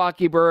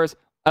 Milwaukee Brewers,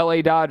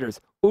 LA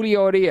Dodgers.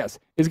 Julio Urias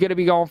is going to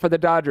be going for the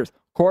Dodgers.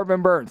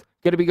 Corbin Burns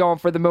going to be going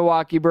for the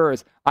Milwaukee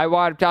Brewers. I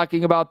wound up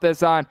talking about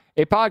this on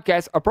a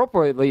podcast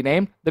appropriately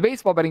named the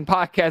Baseball Betting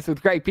Podcast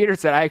with Greg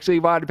Peterson. I actually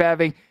wound up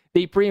having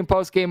the pre- and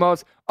post-game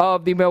host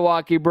of the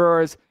Milwaukee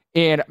Brewers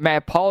in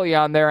Matt Pauley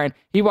on there, and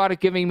he wound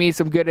up giving me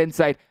some good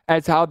insight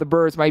as to how the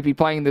Brewers might be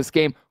playing this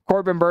game.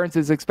 Corbin Burns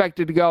is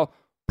expected to go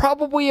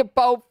probably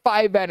about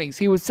 5 innings.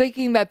 He was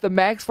thinking that the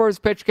max for his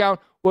pitch count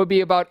would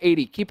be about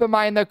 80. Keep in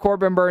mind that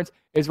Corbin Burns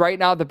is right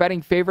now the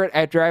betting favorite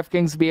at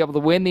DraftKings to be able to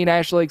win the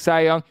National League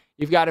Cy Young.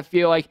 You've got to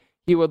feel like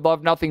he would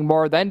love nothing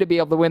more than to be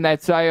able to win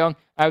that Cy Young.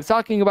 I was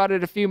talking about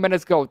it a few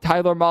minutes ago with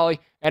Tyler Mahle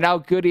and how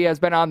good he has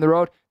been on the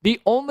road. The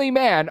only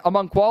man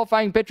among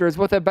qualifying pitchers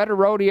with a better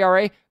road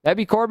ERA, that'd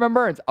be Corbin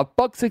Burns, a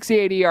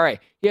 .168 ERA.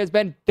 He has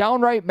been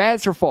downright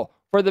masterful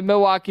for the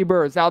Milwaukee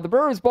Brewers. Now, the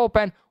Brewers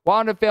bullpen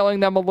wound up failing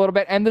them a little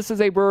bit, and this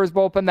is a Brewers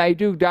bullpen that I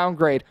do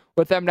downgrade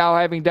with them now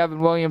having Devin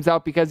Williams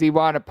out because he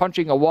wound up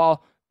punching a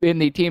wall in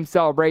the team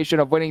celebration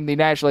of winning the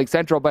National League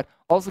Central. But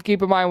also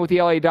keep in mind with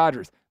the LA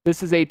Dodgers,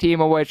 this is a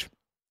team in which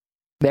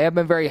they have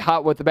been very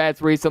hot with the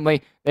bats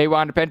recently. They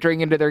wound up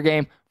entering into their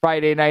game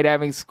Friday night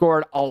having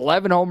scored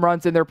 11 home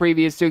runs in their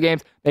previous 2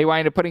 games. They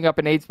wind up putting up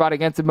an 8 spot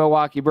against the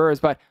Milwaukee Brewers,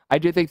 but I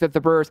do think that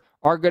the Brewers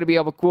are going to be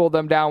able to cool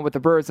them down with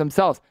the Brewers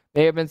themselves.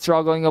 They have been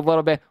struggling a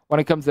little bit when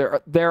it comes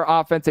to their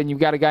offense, and you've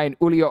got a guy in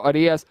Julio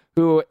Urias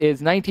who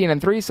is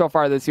 19-3 so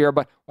far this year,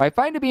 but what I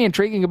find to be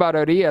intriguing about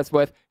Urias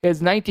with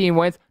his 19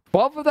 wins,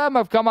 12 of them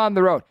have come on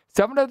the road.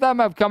 7 of them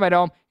have come at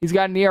home. He's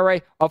got an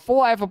ERA a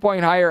full half a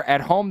point higher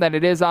at home than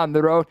it is on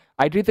the road.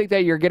 I do think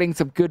that you're getting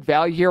some good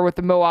value here with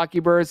the Milwaukee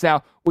Brewers.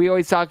 Now, we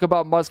always talk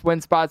about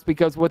must-win spots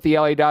because with the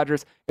LA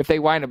Dodgers, if they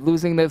wind up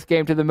losing this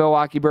game to the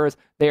Milwaukee Brewers,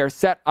 they are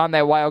set on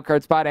that wild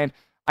card spot. And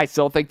I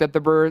still think that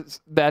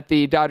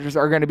the Dodgers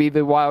are going to be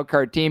the wild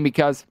card team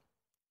because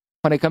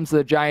when it comes to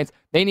the Giants,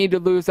 they need to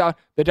lose out.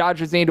 The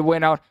Dodgers need to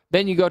win out.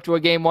 Then you go to a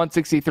game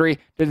 163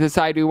 to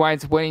decide who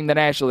winds up winning the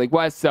National League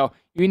West. So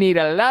you need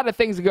a lot of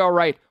things to go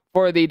right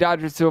for the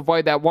Dodgers to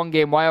avoid that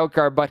one-game wild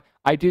card. But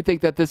I do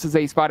think that this is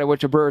a spot at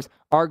which the Brewers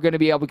are going to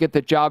be able to get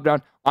the job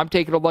done. I'm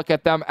taking a look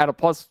at them at a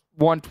plus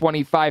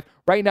 125.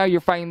 Right now,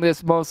 you're finding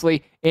this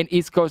mostly in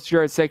East Coast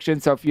jurisdiction.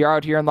 So if you're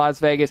out here in Las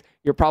Vegas,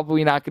 you're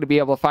probably not going to be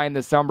able to find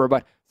this number.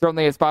 But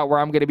certainly a spot where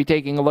I'm going to be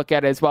taking a look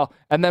at as well.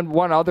 And then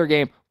one other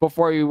game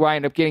before we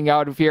wind up getting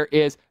out of here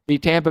is the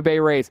Tampa Bay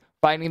Rays,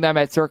 finding them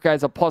at circa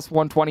as a plus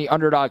 120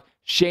 underdog.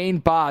 Shane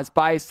Baz,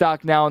 buy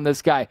stock now in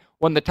this guy.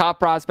 One of the top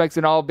prospects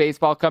in all of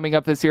baseball coming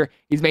up this year.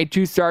 He's made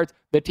 2 starts.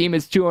 The team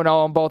is 2-0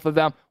 on both of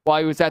them while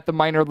he was at the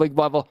minor league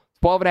level.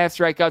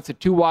 12.5 strikeouts to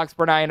 2 walks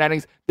per 9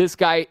 innings. This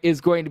guy is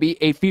going to be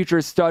a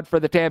future stud for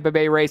the Tampa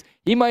Bay Rays.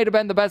 He might have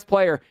been the best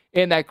player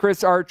in that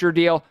Chris Archer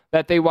deal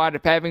that they wound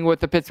up having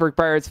with the Pittsburgh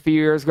Pirates a few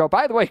years ago.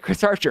 By the way,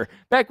 Chris Archer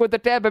back with the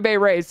Tampa Bay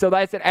Rays, so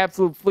that's an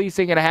absolute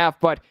fleecing and a half.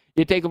 But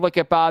you take a look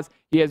at Baz,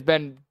 he has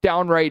been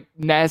downright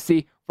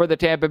nasty for the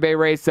Tampa Bay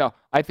Rays, so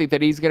I think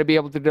that he's going to be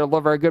able to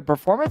deliver a good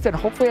performance, and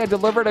hopefully I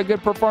delivered a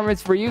good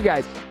performance for you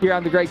guys here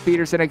on the Greg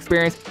Peterson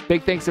Experience.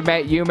 Big thanks to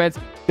Matt Humans,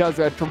 does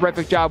a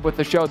terrific job with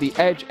the show, The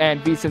Edge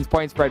and VSiN's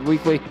Point Spread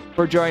Weekly,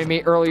 for joining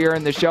me earlier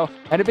in the show,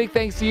 and a big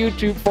thanks to you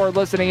two for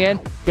listening in.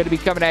 Going to be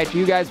coming at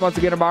you guys once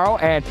again tomorrow,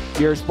 and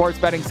your Sports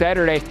Betting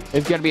Saturday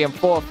is going to be in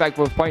full effect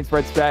with Point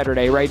Spread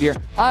Saturday right here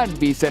on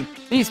VSiN,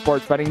 the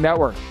Sports Betting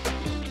Network.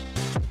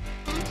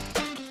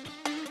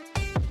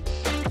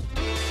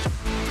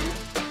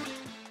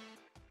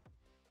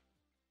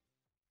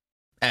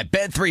 At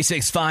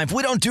Bet365,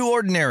 we don't do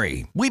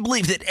ordinary. We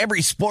believe that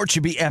every sport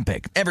should be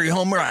epic. Every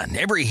home run,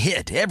 every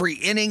hit, every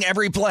inning,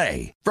 every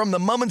play. From the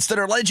moments that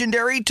are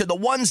legendary to the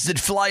ones that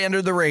fly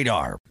under the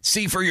radar.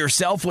 See for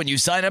yourself when you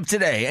sign up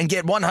today and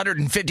get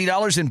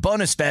 $150 in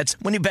bonus bets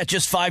when you bet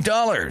just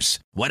 $5.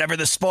 Whatever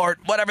the sport,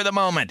 whatever the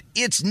moment,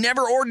 it's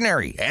never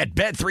ordinary at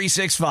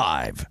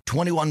Bet365.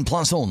 21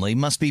 plus only.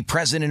 Must be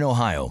present in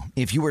Ohio.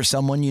 If you or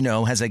someone you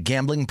know has a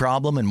gambling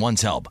problem and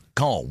wants help,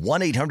 call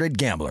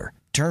 1-800-GAMBLER.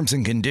 Terms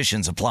and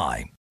conditions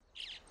apply.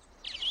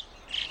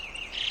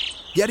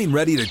 Getting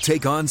ready to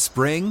take on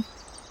spring?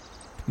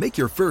 Make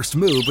your first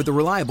move with the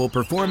reliable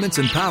performance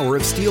and power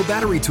of Steel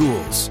battery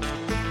tools.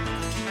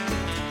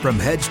 From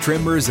hedge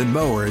trimmers and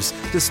mowers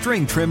to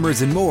string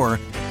trimmers and more,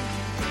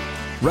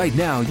 right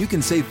now you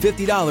can save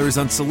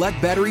 $50 on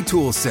select battery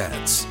tool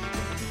sets.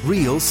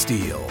 Real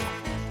Steel.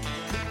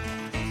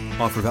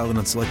 Offer valid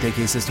on select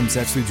AK system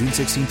sets through June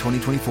 16,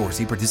 2024.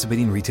 See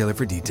participating retailer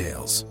for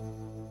details.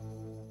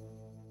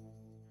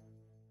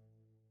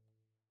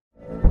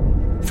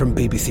 From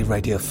BBC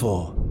Radio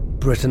 4,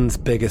 Britain's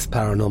biggest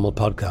paranormal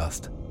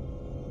podcast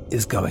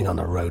is going on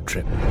a road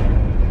trip.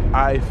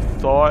 I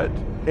thought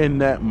in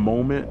that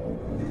moment,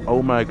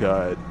 oh my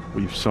God,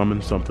 we've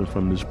summoned something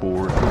from this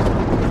board.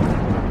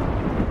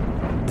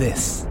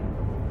 This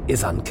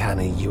is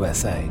Uncanny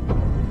USA.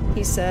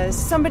 He says,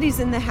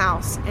 somebody's in the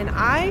house, and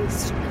I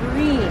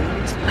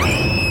screamed.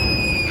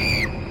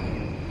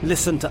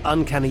 Listen to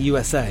Uncanny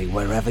USA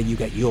wherever you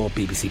get your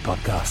BBC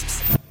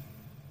podcasts,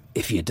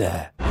 if you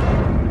dare.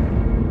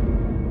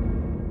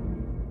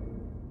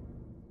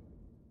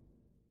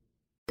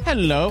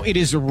 Hello, it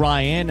is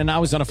Ryan, and I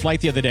was on a flight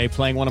the other day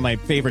playing one of my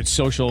favorite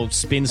social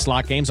spin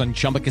slot games on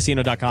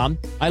ChumbaCasino.com.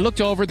 I looked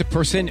over at the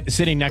person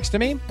sitting next to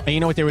me, and you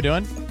know what they were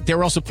doing? They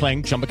were also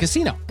playing Chumba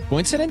Casino.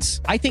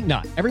 Coincidence? I think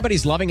not.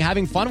 Everybody's loving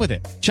having fun with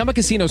it. Chumba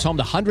Casino is home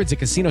to hundreds of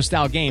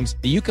casino-style games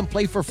that you can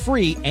play for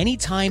free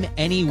anytime,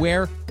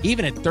 anywhere,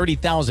 even at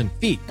 30,000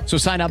 feet. So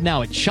sign up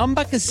now at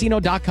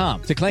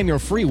ChumbaCasino.com to claim your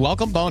free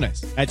welcome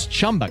bonus. That's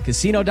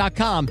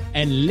ChumbaCasino.com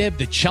and live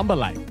the Chumba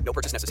life. No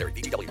purchase necessary.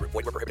 VGW. Void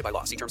where prohibited by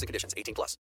law. See terms and conditions. 18+.